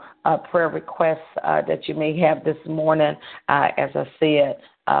individual prayer requests that you may have this morning. As I said,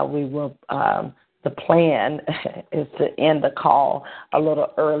 we will. The plan is to end the call a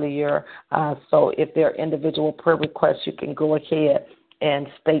little earlier. So if there are individual prayer requests, you can go ahead and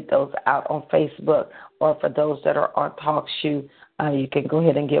state those out on Facebook, or for those that are on TalkShoe, you can go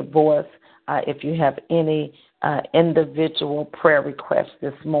ahead and give voice if you have any individual prayer requests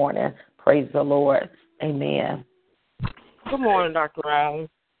this morning. Praise the Lord. Amen. Good morning, Dr. Riley.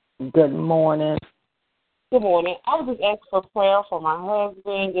 Good morning. Good morning. I was just asking for prayer for my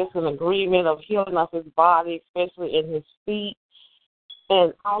husband, just an agreement of healing of his body, especially in his feet,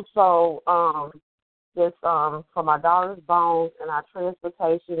 and also just for my daughter's bones and our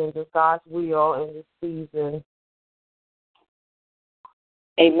transportation and just God's will in this season.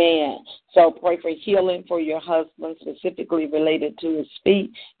 Amen. So pray for healing for your husband, specifically related to his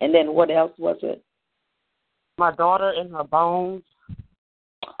feet. And then what else was it? My daughter and her bones.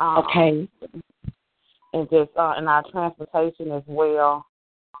 Okay. And just in our transportation as well.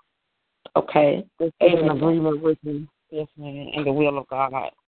 Okay. Just in agreement with you. Yes, ma'am. And the will of God.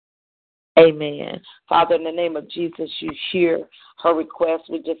 Amen. Father, in the name of Jesus, you hear her request.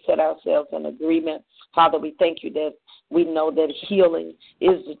 We just set ourselves in agreement. Father, we thank you that we know that healing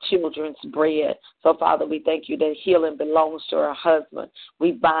is the children's bread. So, Father, we thank you that healing belongs to her husband.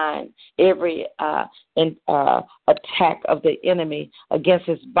 We bind every attack of the enemy against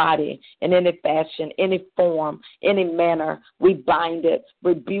his body in any fashion, any form, any manner. We bind it,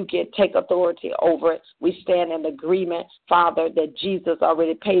 rebuke it, take authority over it. We stand in agreement, Father, that Jesus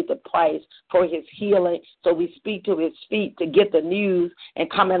already paid the price for his healing. So we speak to his feet to get the news and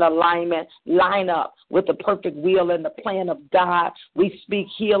come in alignment, line up with the perfect will and the plan of God. We speak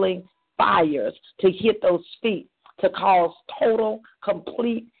healing fires to hit those feet to cause total,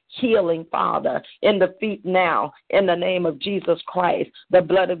 complete healing, Father, in the feet now, in the name of Jesus Christ, the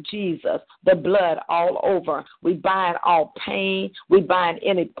blood of Jesus, the blood all over. We bind all pain. We bind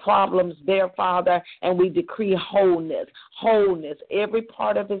any problems there, Father, and we decree wholeness. Wholeness. Every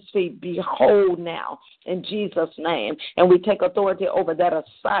part of his feet be whole now in Jesus' name. And we take authority over that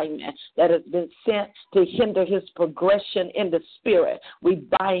assignment that has been sent to hinder his progression in the spirit. We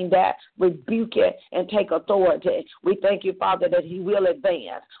bind that, rebuke it, and take authority. We thank you, Father, that he will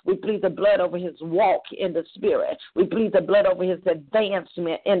advance. We plead the blood over his walk in the spirit. We plead the blood over his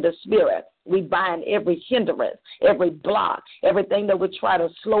advancement in the spirit. We bind every hindrance, every block, everything that would try to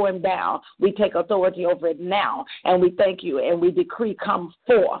slow him down. We take authority over it now, and we thank you, and we decree come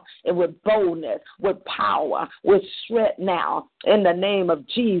forth and with boldness, with power, with strength now, in the name of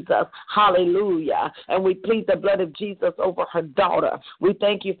Jesus. Hallelujah. And we plead the blood of Jesus over her daughter. We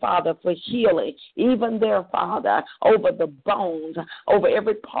thank you, Father, for healing, even there, Father, over the bones, over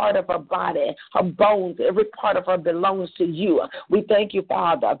every part of her body, her bones, every part of her belongs to you. We thank you,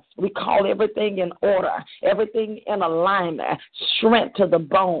 Father. We call everything in order, everything in alignment, strength to the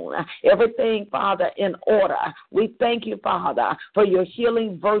bone, everything, Father, in order. We thank you, Father, for your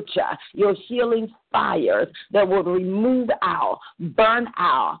healing virtue, your healing fires that will remove out, burn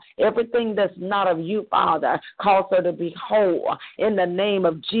out everything that's not of you, Father. Cause her to be whole in the name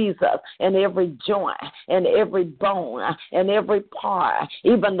of Jesus, in every joint, in every bone, in every part,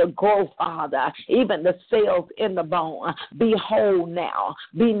 even the growth, Father, even the cells in the bone. Be whole now,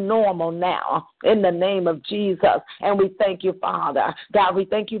 be normal now, in the name of Jesus. And we thank you, Father. God, we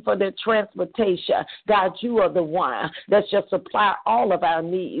thank you for their transportation. God, you are the one that shall supply all of our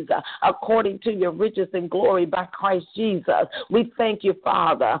needs according to your riches and glory by Christ Jesus. We thank you,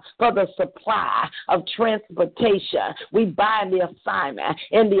 Father, for the supply of transportation. We bind the assignment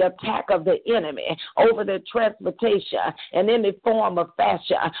and the attack of the enemy over the transportation in any form of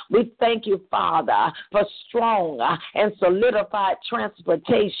fashion. We thank you, Father, for strong and solidified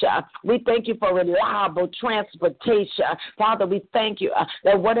transportation. We thank you for reliable transportation. Father, we thank you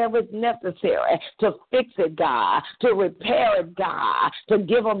that whatever is necessary to fix it, God, to repair it, God, to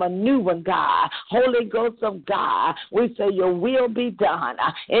give them a new one, God. Holy Ghost of God, we say your will be done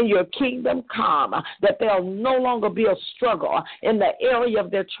and your kingdom come, that there'll no longer be a struggle in the area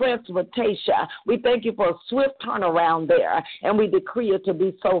of their transportation. We thank you for a swift turnaround there, and we decree it to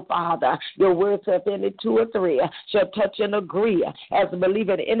be so, Father. Your word says any two or three shall touch and agree as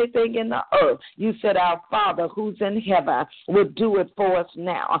believing anything in the earth. You said our Father who's in heaven will do it for us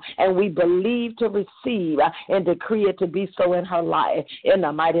now, and we believe to receive and decree it to be so in her life. In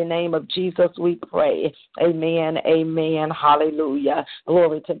the mighty name of Jesus, we pray. Amen, amen, hallelujah.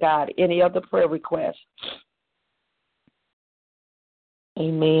 Glory to God. Any other prayer requests?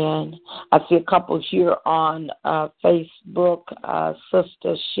 Amen. I see a couple here on Facebook.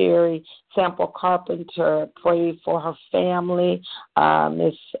 Sister Sherry Sample Carpenter, pray for her family.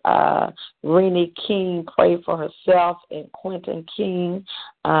 Miss Renee King, pray for herself and Quentin King.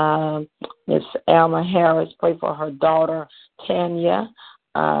 Miss Alma Harris, pray for her daughter, Tanya.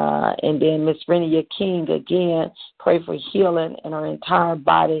 And then Miss Renia King again, pray for healing in her entire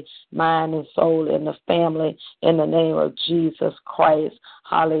body, mind, and soul in the family in the name of Jesus Christ.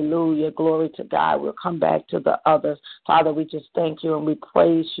 Hallelujah. Glory to God. We'll come back to the others. Father, we just thank you and we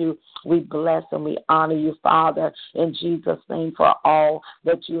praise you. We bless and we honor you, Father, in Jesus' name for all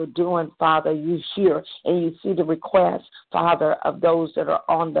that you're doing, Father. You hear and you see the requests, Father, of those that are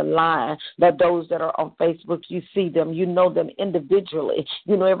on the line, that those that are on Facebook, you see them, you know them individually,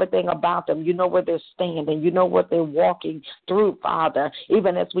 You know everything about them. You know where they're standing. You know what they're walking through, Father.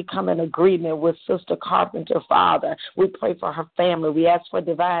 Even as we come in agreement with Sister Carpenter, Father, we pray for her family. We ask for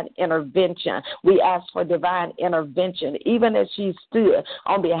divine intervention. We ask for divine intervention. Even as she stood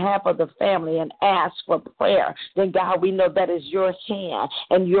on behalf of the family and asked for prayer, then God, we know that is your hand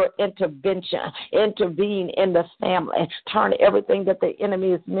and your intervention. Intervene in the family. Turn everything that the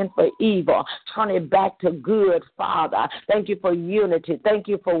enemy is meant for evil. Turn it back to good, Father. Thank you for unity. Thank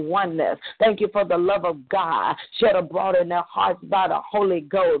you for oneness. Thank you for the love of God shed abroad in their hearts by the Holy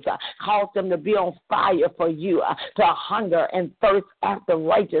Ghost. Cause them to be on fire for you, to hunger and thirst after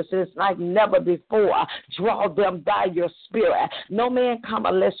righteousness like never before. Draw them by your spirit. No man come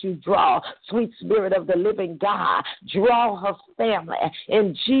unless you draw. Sweet Spirit of the living God, draw her family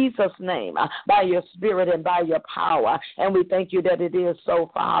in Jesus' name by your spirit and by your power. And we thank you that it is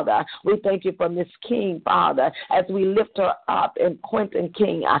so, Father. We thank you for Miss King, Father, as we lift her up in Quentin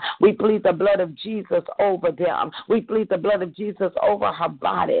King. We plead the blood of Jesus over them. We plead the blood of Jesus over her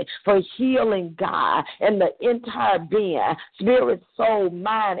body for healing, God, in the entire being, spirit, soul,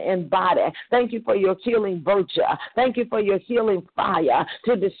 mind, and body. Thank you for your healing virtue. Thank you for your healing fire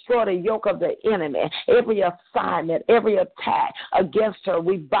to destroy the yoke of the enemy. Every assignment, every attack against her,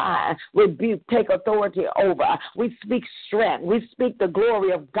 we bind, rebuke, take authority over. We speak strength. We speak the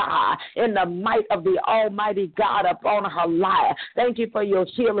glory of God in the might of the Almighty God upon her life. Thank you for your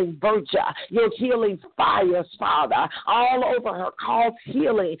healing virtue, your healing fires, Father, all over her. Cause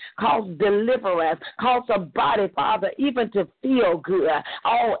healing, cause deliverance, cause her body, Father, even to feel good.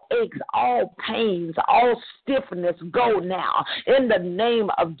 All aches, all pains, all stiffness go now in the name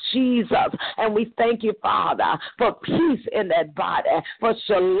of Jesus. And we thank you, Father, for peace in that body, for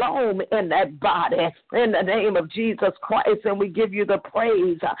shalom in that body, in the name of Jesus Christ. And we give you the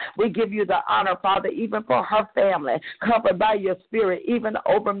praise. We give you the honor, Father, even for her family, covered by your spirit, even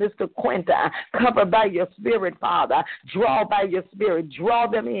over Mr. Quentin, covered by your spirit, Father. Draw by your spirit. Draw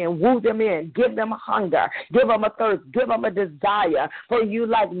them in. Woo them in. Give them hunger. Give them a thirst. Give them a desire for you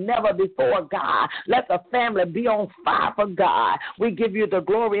like never before, God. Let the family be on fire for God. We give you the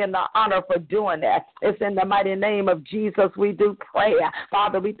glory and the honor for doing that. It's in the mighty name of Jesus we do pray.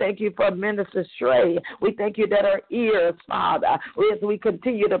 Father, we thank you for Minister Shrey. We thank you that her ears, Father, as we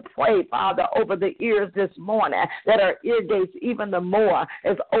continue to pray, Father, over the ears this morning, that her ear gates even the more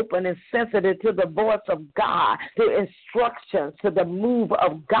is open and sensitive to the voice of God, to instructions, to the move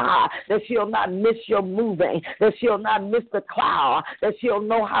of God, that she'll not miss your moving, that she'll not miss the cloud, that she'll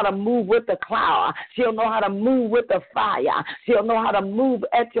know how to move with the cloud, she'll know how to move with the fire, she'll know how to move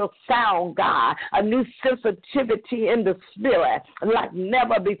at your sound, God, a new sensitivity in the spirit like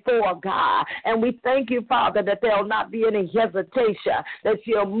never before, God. And we thank you, Father, that there'll not be any hesitation, that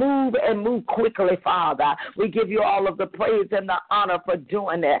she'll move and move quickly, Father. We give you all of the praise and the honor for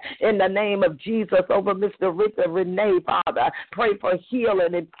doing it. In the name of Jesus, over Mr. Rita Renee, Father, pray for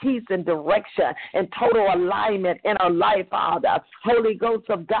healing and peace and direction and total alignment in her life, Father. Holy Ghost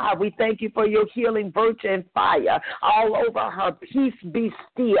of God, we thank you for your healing virtue and fire all over her. Peace be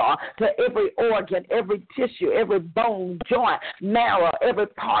still to every organ, every tissue, every bone, joint, marrow, every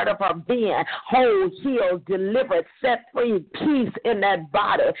part of her being, whole, healed, delivered, set free, peace in that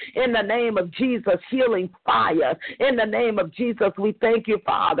body. In the name of Jesus, healing fire. In the name of Jesus, we thank you,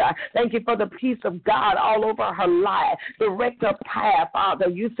 Father. Thank you for the peace of God all over her life. Direct her path, Father.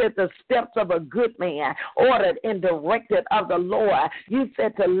 You said the steps of a good man ordered and directed of the Lord. You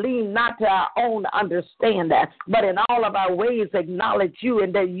said to lean not to our own understanding, but in all of our ways acknowledge you,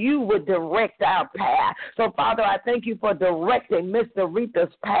 and that you would direct our path. So, Father, I thank you for directing Mr.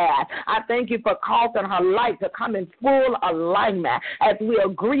 Rita's path. I thank you for causing her life to come in full alignment as we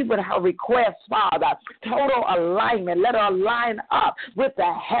agree with her request, Father. Total alignment. Let her line up with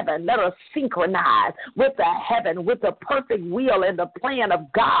the heaven. Let her synchronize with the heaven, with the perfect will and the plan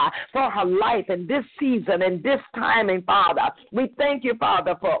of God for her life in this season and this timing, Father. We thank you,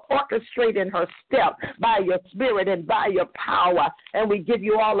 Father, for orchestrating her step by your spirit and by your power. And we give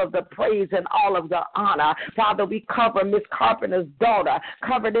you all of the praise and all of the honor. Father, we cover Miss Carpenter's daughter,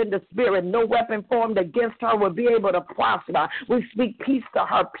 covered in the spirit. No weapon formed against her will be able to prosper. We speak peace to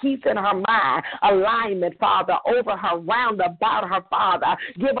her, peace in her mind, alignment, Father, over her, round about her, Father.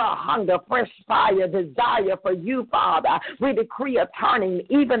 Give her hunger, fresh fire, desire for you, Father. We decree a turning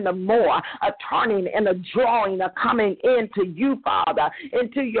even the more, a turning and a drawing, a coming into you, Father,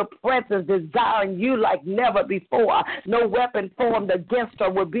 into your presence, desiring you like never before. No weapon formed against her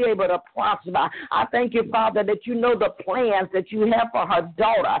will be able to prosper. I thank you, Father, that you know the plans that you have for her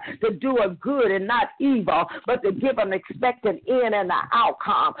daughter, to do a good and not evil, but to give an expected end and an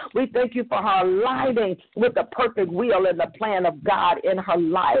outcome. We thank you for her aligning with the perfect will and the plan plan of God in her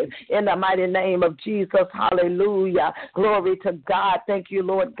life. In the mighty name of Jesus, hallelujah. Glory to God. Thank you,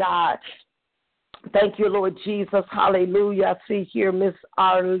 Lord God. Thank you, Lord Jesus. Hallelujah. I see here Miss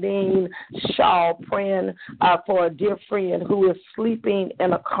Arlene Shaw praying for a dear friend who is sleeping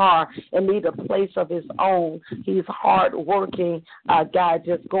in a car and need a place of his own. He's hard-working guy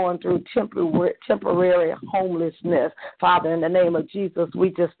just going through temporary homelessness. Father, in the name of Jesus,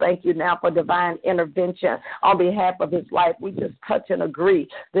 we just thank you now for divine intervention on behalf of his life. We just touch and agree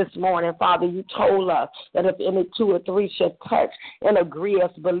this morning. Father, you told us that if any two or three should touch and agree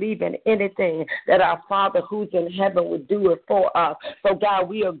us, believe in anything, that our Father who's in heaven would do it for us. So, God,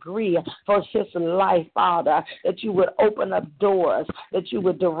 we agree for his life, Father, that you would open up doors, that you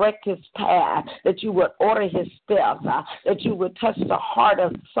would direct his path, that you would order his steps, that you would touch the heart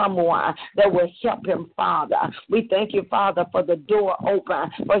of someone that will help him, Father. We thank you, Father, for the door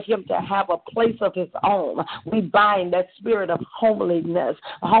open, for him to have a place of his own. We bind that spirit of homelessness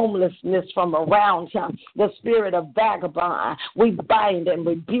from around him, the spirit of vagabond. We bind and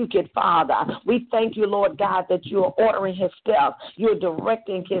rebuke it, Father. We thank you, Lord God, that you are ordering his steps. You're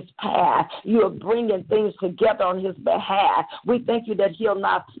directing his path. You are bringing things together on his behalf. We thank you that he'll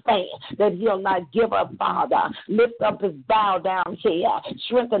not faint, that he'll not give up, Father. Lift up his bowed down head.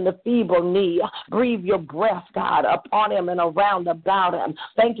 Strengthen the feeble knee. Breathe your breath, God, upon him and around about him.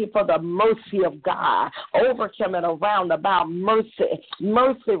 Thank you for the mercy of God over him and around about. Mercy.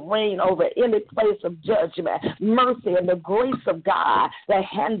 Mercy reign over any place of judgment. Mercy and the grace of God, the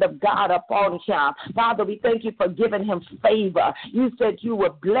hand of God upon him. Father, we thank you for giving him favor. You said you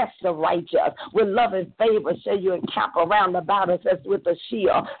would bless the righteous. With love and favor shall you encamp around about us as with a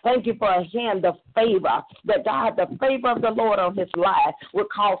shield. Thank you for a hand of favor, that God, the favor of the Lord on his life will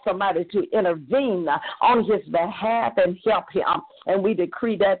cause somebody to intervene on his behalf and help him. And we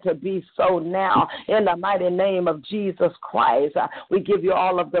decree that to be so now in the mighty name of Jesus Christ. We give you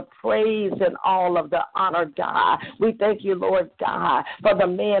all of the praise and all of the honor, God. We thank you, Lord God, for the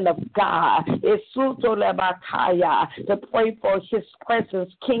man of God. To pray for his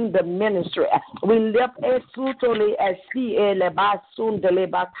presence, kingdom ministry. We lift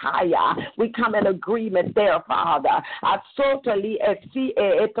we come in agreement there, Father.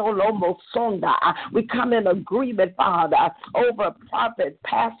 We come in agreement, Father, over prophet,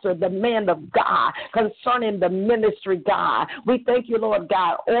 pastor, the man of God, concerning the ministry, God. We thank you, Lord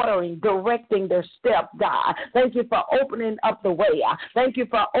God, ordering, directing their steps, God. Thank you for opening up the way. Thank you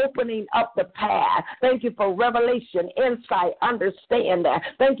for opening up the path. Thank you for revelation, insight, understanding.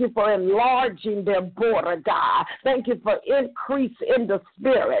 Thank you for enlarging their border, God. Thank you for increase in the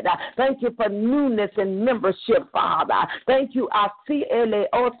spirit. Thank you for newness in membership, Father. Thank you.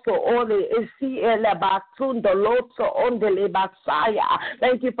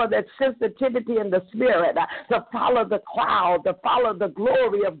 Thank you for that sensitivity in the spirit to follow the cloud, to follow the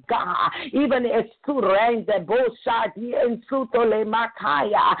glory of God. Even as to reign the bullshot in Sutole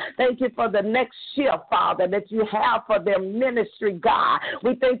Makaya. Thank you for the next shift, Father, that you have for their ministry, God.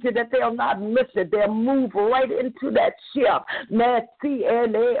 We thank you that they'll not miss it. They'll move right into that shift.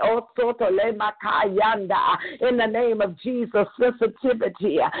 In the name of Jesus,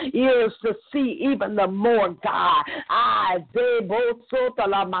 sensitivity, ears to see even the more, God. Eyes,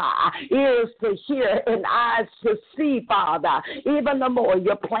 ears to hear and eyes to see, Father. Even the more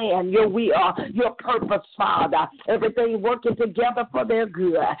your plan, your will, your purpose, Father. Everything working together for their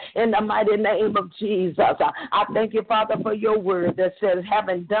good. In the mighty name of Jesus, I thank you, Father, for your word that says,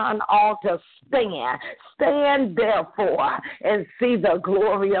 having done all to stand, stand therefore and see the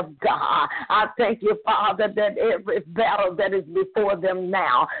glory of God. I thank you, Father, that every battle that is before them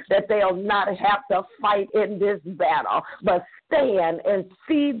now, that they'll not have to fight in this battle, but stand and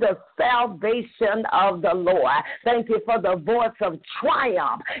see the salvation of the Lord. Thank you for the voice of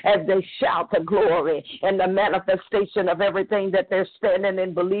triumph as they shout the glory, and the manifestation of everything that they're standing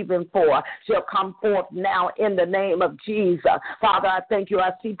and believing for shall come forth now in the name of Jesus. Father, I thank you.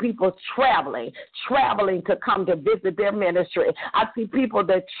 I see people traveling to come to visit their ministry. I see people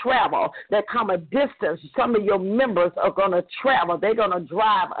that travel, that come a distance. Some of your members are going to travel. They're going to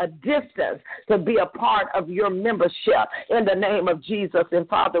drive a distance to be a part of your membership in the name of Jesus. And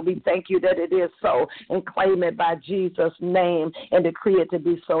Father, we thank you that it is so, and claim it by Jesus' name and decree it to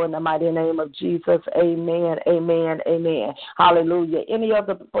be so in the mighty name of Jesus. Amen, amen, amen. Hallelujah. Any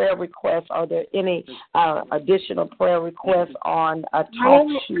other prayer requests? Are there any additional prayer requests on a talk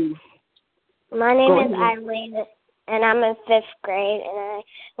show? My name is Eileen, and I'm in 5th grade, and I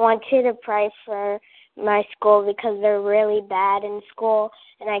want you to pray for my school because they're really bad in school,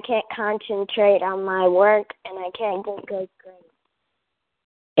 and I can't concentrate on my work, and I can't get good grades.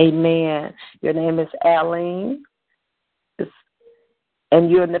 Amen. Your name is Eileen. Is And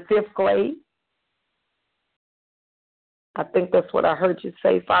you're in the 5th grade? I think that's what I heard you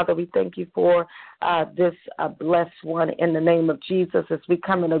say. Father, we thank you for this blessed one in the name of Jesus as we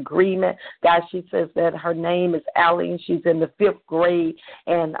come in agreement. God, she says that her name is Allie. She's in the 5th grade,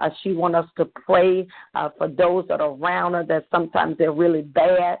 and she wants us to pray for those that are around her that sometimes they're really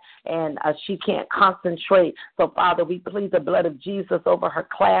bad, and she can't concentrate. So, Father, we plead the blood of Jesus over her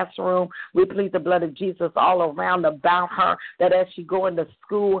classroom. We plead the blood of Jesus all around about her, that as she go into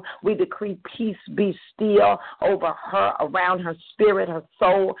school, we decree peace be still over her, around her spirit, her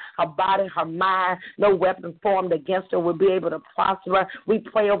soul, her body, her mind. No weapon formed against her will be able to prosper. We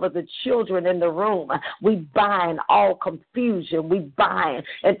pray over the children in the room. We bind all confusion. We bind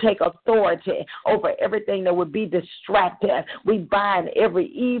and take authority over everything that would be distracted. We bind every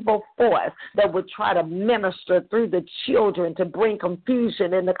evil force that would try to minister through the children to bring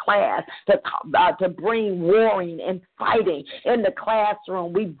confusion in the class, to bring warring and fighting in the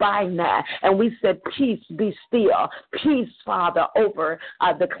classroom. We bind that, and we said, peace be still. Peace, Father, over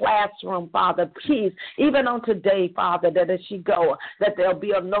the classroom, Father. Peace, even on today, Father, that as she go, that there'll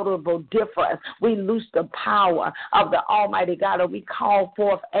be a notable difference. We loose the power of the Almighty God, and we call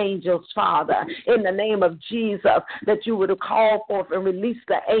forth angels, Father, in the name of Jesus, that you would call forth and release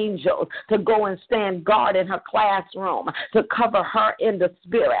the angels to go and stand guard in her classroom, to cover her in the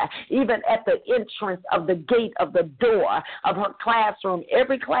spirit, even at the entrance of the gate of the door of her classroom.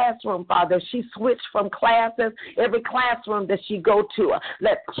 Every classroom, Father, she switched from classes, every classroom that she go to,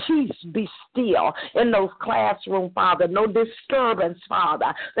 let peace be still in those classrooms, Father. No disturbance,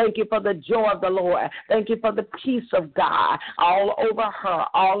 Father. Thank you for the joy of the Lord. Thank you for the peace of God all over her,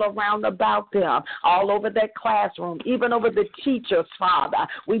 all around about them, all over that classroom, even over the teachers, Father.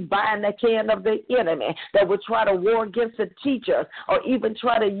 We bind the hand of the enemy that would try to war against the teachers or even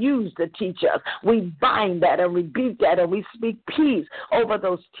try to use the teachers. We bind that and rebuke that, and we speak peace over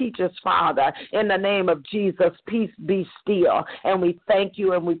those teachers, Father. In the name of Jesus, peace be still. And we thank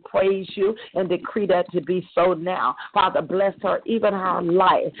you and we praise you and decree that to be so now. Father, bless her, even her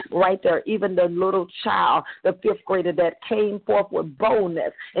life, right there, even the little child, the 5th grader that came forth with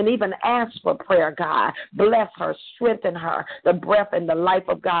boldness and even asked for prayer, God. Bless her, strengthen her, the breath and the life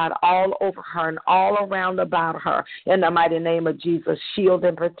of God all over her and all around about her. In the mighty name of Jesus, shield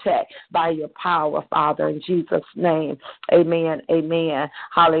and protect by your power, Father, in Jesus' name. Amen, amen.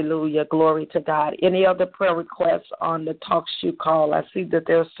 Hallelujah, glory to God. Any other prayer requests on the Talk Shoe call? I see that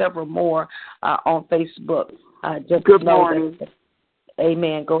there are several more on Facebook. Good morning.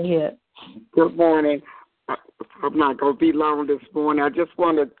 Amen. Go ahead. Good morning. I'm not going to be long this morning. I just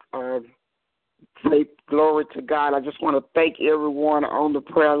want to say glory to God. I just want to thank everyone on the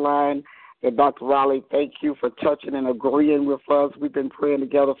prayer line. And Dr. Riley, thank you for touching and agreeing with us. We've been praying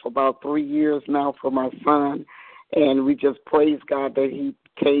together for about 3 years now for my son, and we just praise God that he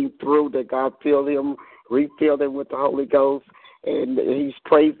came through, that God filled him, refilled him with the Holy Ghost, and he's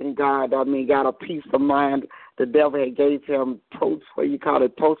praising God. I mean, got a peace of mind. The devil had gave him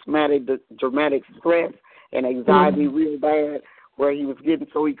post-traumatic dramatic stress and anxiety real bad, where he was getting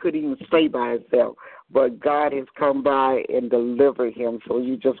so he couldn't even stay by himself. But God has come by and delivered him, so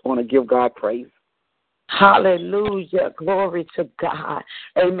you just want to give God praise. Hallelujah. Glory to God.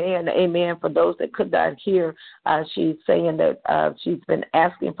 Amen. Amen. For those that could not hear, she's saying that she's been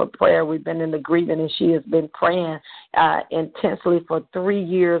asking for prayer. We've been in agreement, and she has been praying intensely for 3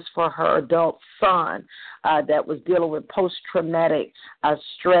 years for her adult son that was dealing with post-traumatic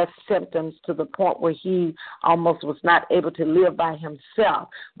stress symptoms to the point where he almost was not able to live by himself.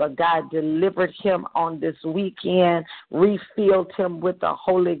 But God delivered him on this weekend, refilled him with the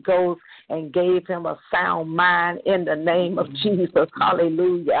Holy Ghost, and gave him a sound mind in the name of Jesus.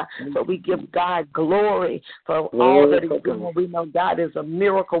 Hallelujah. So we give God glory for all that he's doing. We know God is a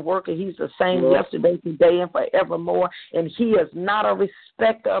miracle worker. He's the same yesterday, today, and forevermore. And he is not a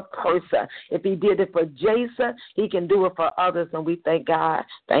respecter of person. If he did it for Jason, he can do it for others. And we thank God.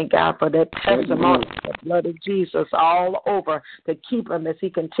 Thank God for that testimony, the blood of Jesus all over to keep him as he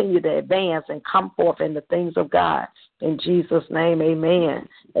continues to advance and come forth in the things of God. In Jesus' name, amen.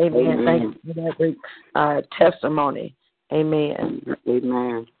 Amen. Thank you for that testimony. Amen.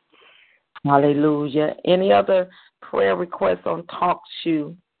 Amen. Hallelujah. Any other prayer requests on Talk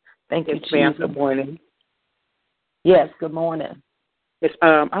Shoe? Thank you, Jesus. Good morning. Yes, good morning. Yes,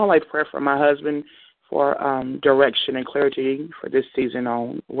 I would like prayer for my husband for direction and clarity for this season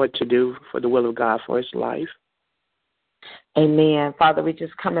on what to do for the will of God for his life. Amen. Father, we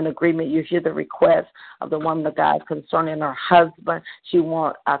just come in agreement. You hear the request of the woman of God concerning her husband. She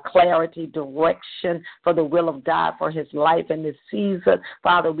wants clarity, direction for the will of God for his life in this season.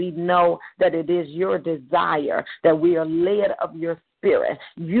 Father, we know that it is your desire that we are led of your Spirit.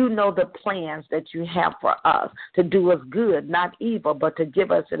 You know the plans that you have for us to do us good, not evil, but to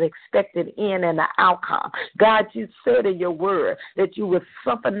give us an expected end and an outcome. God, you said in your word that you would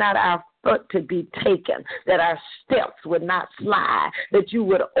suffer not our foot to be taken, that our steps would not slide, that you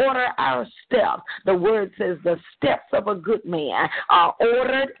would order our steps. The word says the steps of a good man are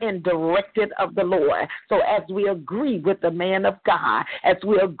ordered and directed of the Lord. So as we agree with the man of God, as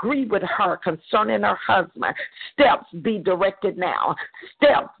we agree with her concerning her husband, steps be directed now,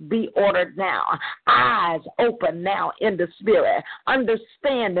 steps be ordered now, eyes open now in the spirit,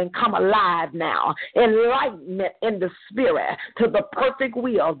 understanding come alive now, enlightenment in the spirit to the perfect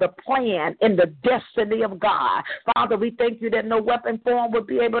will, the plan, in the destiny of God. Father, we thank you that no weapon formed will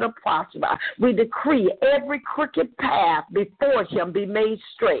be able to prosper. We decree every crooked path before him be made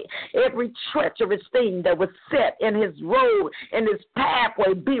straight. Every treacherous thing that was set in his road, in his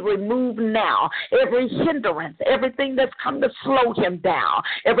pathway, be removed now. Every hindrance, everything that's come to slow him down,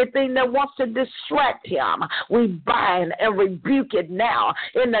 everything that wants to distract him, we bind and rebuke it now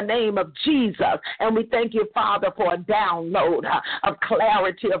in the name of Jesus. And we thank you, Father, for a download of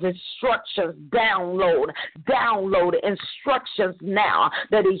clarity of instructions, download instructions now,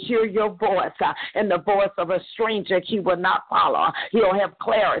 that he hear your voice, and the voice of a stranger he will not follow. He'll have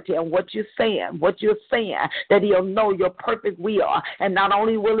clarity on what you're saying, that he'll know your perfect will, and not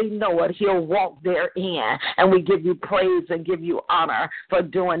only will he know it, he'll walk therein. And we give you praise and give you honor for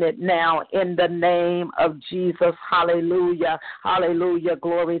doing it now in the name of Jesus. Hallelujah, hallelujah,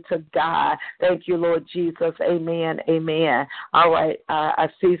 glory to God. Thank you, Lord Jesus. Amen, amen. All right, I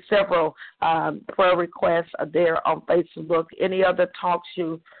see several prayer requests there on Facebook. Any other talk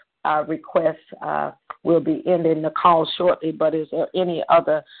show requests? We'll be ending the call shortly, but is there any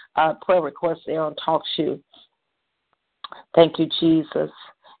other prayer requests there on talk show? Thank you, Jesus.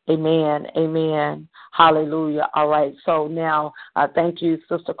 Amen, amen. Hallelujah. All right, so now thank you,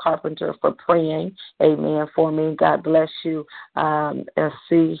 Sister Carpenter, for praying, amen, for me. God bless you. Let's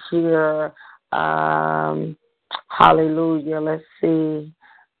see here. Hallelujah. Let's see.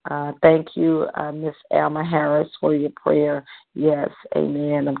 Thank you, Miss Alma Harris, for your prayer. Yes,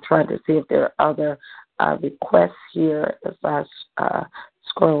 amen. I'm trying to see if there are other requests here as I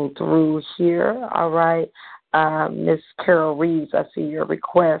scroll through here. All right. Miss Carol Reeves, I see your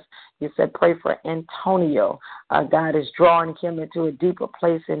request. You said pray for Antonio. God is drawing him into a deeper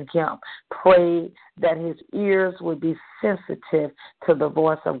place in him. Pray that his ears would be sensitive to the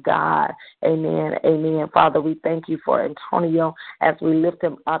voice of God. Amen, amen. Father, we thank you for Antonio as we lift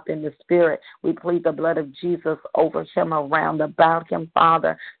him up in the spirit. We plead the blood of Jesus over him, around about him,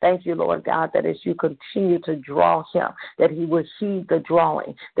 Father. Thank you, Lord God, that as you continue to draw him, that he will heed the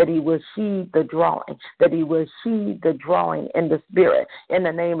drawing, that he will heed the drawing, that he will heed the drawing in the spirit. In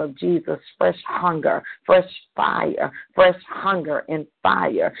the name of Jesus, fresh hunger, fresh fire, fresh hunger and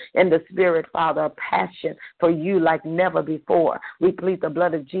fire in the spirit, Father, a passion for you like never before. We plead the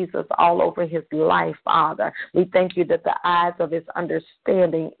blood of Jesus all over his life, Father. We thank you that the eyes of his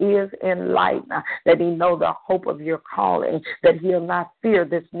understanding is enlightened, that he know the hope of your calling, that he'll not fear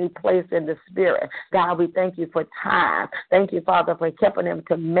this new place in the spirit. God, we thank you for time. Thank you, Father, for helping him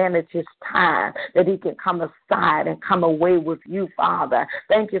to manage his time, that he can come aside and come away with you, Father.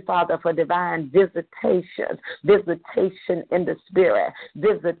 Thank you, Father, for divine visitation in the spirit,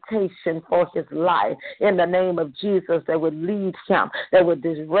 visitation for his life in the name of Jesus, that would lead him, that would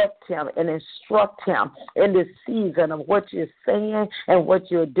direct him and instruct him in this season of what you're saying and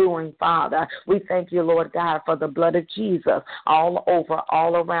what you're doing, Father. We thank you, Lord God, for the blood of Jesus all over,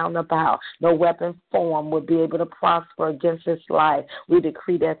 all around about. No weapon formed will be able to prosper against his life. We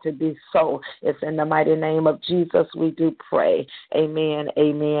decree that to be so. It's in the mighty name of Jesus we do pray. Amen,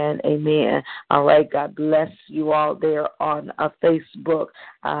 amen, amen. All right, God bless you all there on Facebook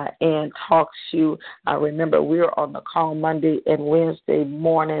and talk show. Remember, we're on the call Monday and Wednesday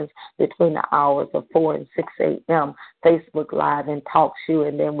mornings between the hours of 4 and 6 a.m. Facebook Live and talk show,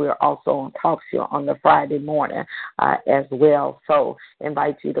 and then we're also on talk show on the Friday morning as well. So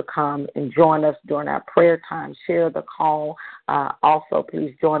invite you to come and join us during our prayer time. Share the call. Also,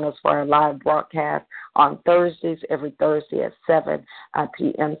 please join us for our live broadcast on Thursdays, every Thursday at 7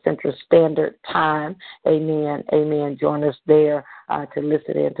 p.m. Central Standard Time. Amen, amen. Join us there to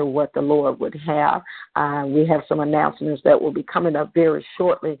listen into what the Lord would have. We have some announcements that will be coming up very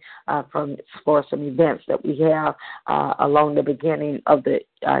shortly for some events that we have along the beginning of the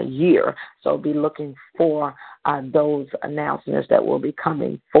year. So be looking for those announcements that will be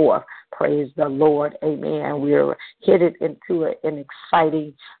coming forth. Praise the Lord. Amen. We're headed into an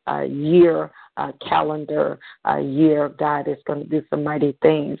exciting calendar year. God is going to do some mighty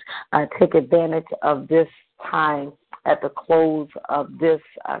things. Take advantage of this time at the close of this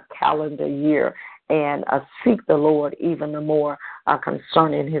calendar year and seek the Lord even the more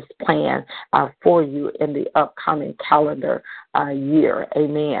concerning his plan for you in the upcoming calendar year.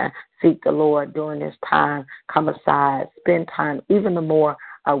 Amen. Seek the Lord during this time. Come aside. Spend time even the more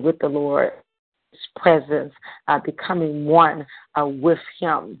with the Lord. Presence, becoming one with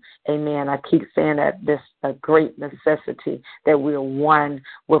him. Amen. I keep saying that this a great necessity that we're one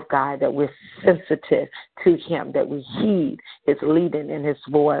with God, that we're sensitive to him, that we heed his leading in his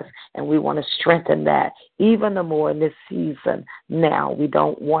voice, and we want to strengthen that even the more in this season now. We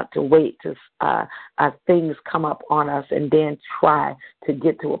don't want to wait to things come up on us and then try to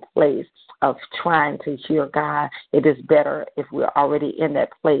get to a place of trying to hear God. It is better if we're already in that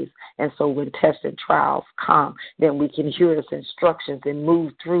place. And so when tests and trials come, then we can hear his instructions and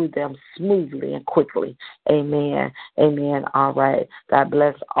move through them smoothly and quickly. Amen. Amen. All right. God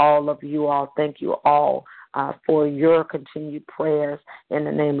bless all of you all. Thank you all for your continued prayers in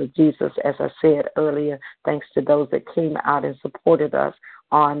the name of Jesus. As I said earlier, thanks to those that came out and supported us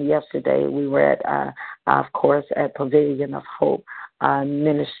on yesterday. We were at, of course, at Pavilion of Hope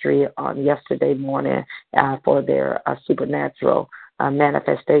Ministry on yesterday morning for their supernatural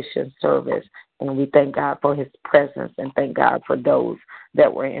manifestation service. And we thank God for his presence and thank God for those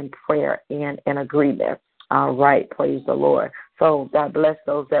that were in prayer and in agreement. All right, praise the Lord. So God bless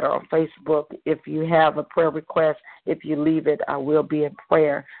those that are on Facebook. If you have a prayer request, if you leave it, I will be in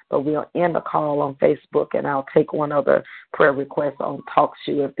prayer. But we'll end the call on Facebook, and I'll take one other prayer request on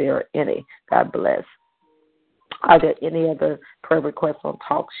TalkShoe if there are any. God bless. Are there any other prayer requests on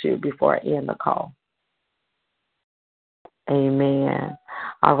TalkShoe before I end the call? Amen.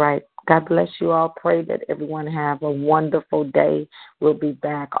 All right. God bless you all. Pray that everyone have a wonderful day. We'll be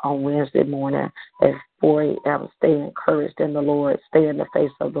back on Wednesday morning at 4 a.m. Stay encouraged in the Lord. Stay in the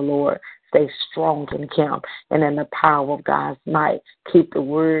face of the Lord. Stay strong in him and in the power of God's might. Keep the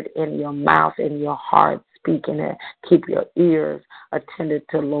word in your mouth, in your heart, speaking it. Keep your ears attended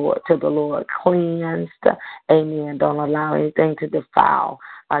to the Lord, cleansed. Amen. Don't allow anything to defile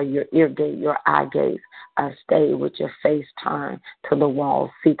your ear gate, your eye gates. Stay with your face turned to the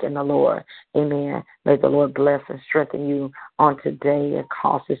wall, seeking the Lord. Amen. May the Lord bless and strengthen you on today and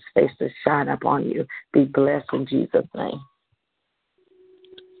cause his face to shine upon you. Be blessed in Jesus' name.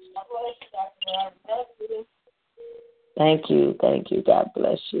 Thank you. Thank you. God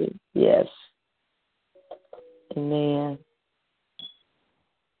bless you. Yes. Amen.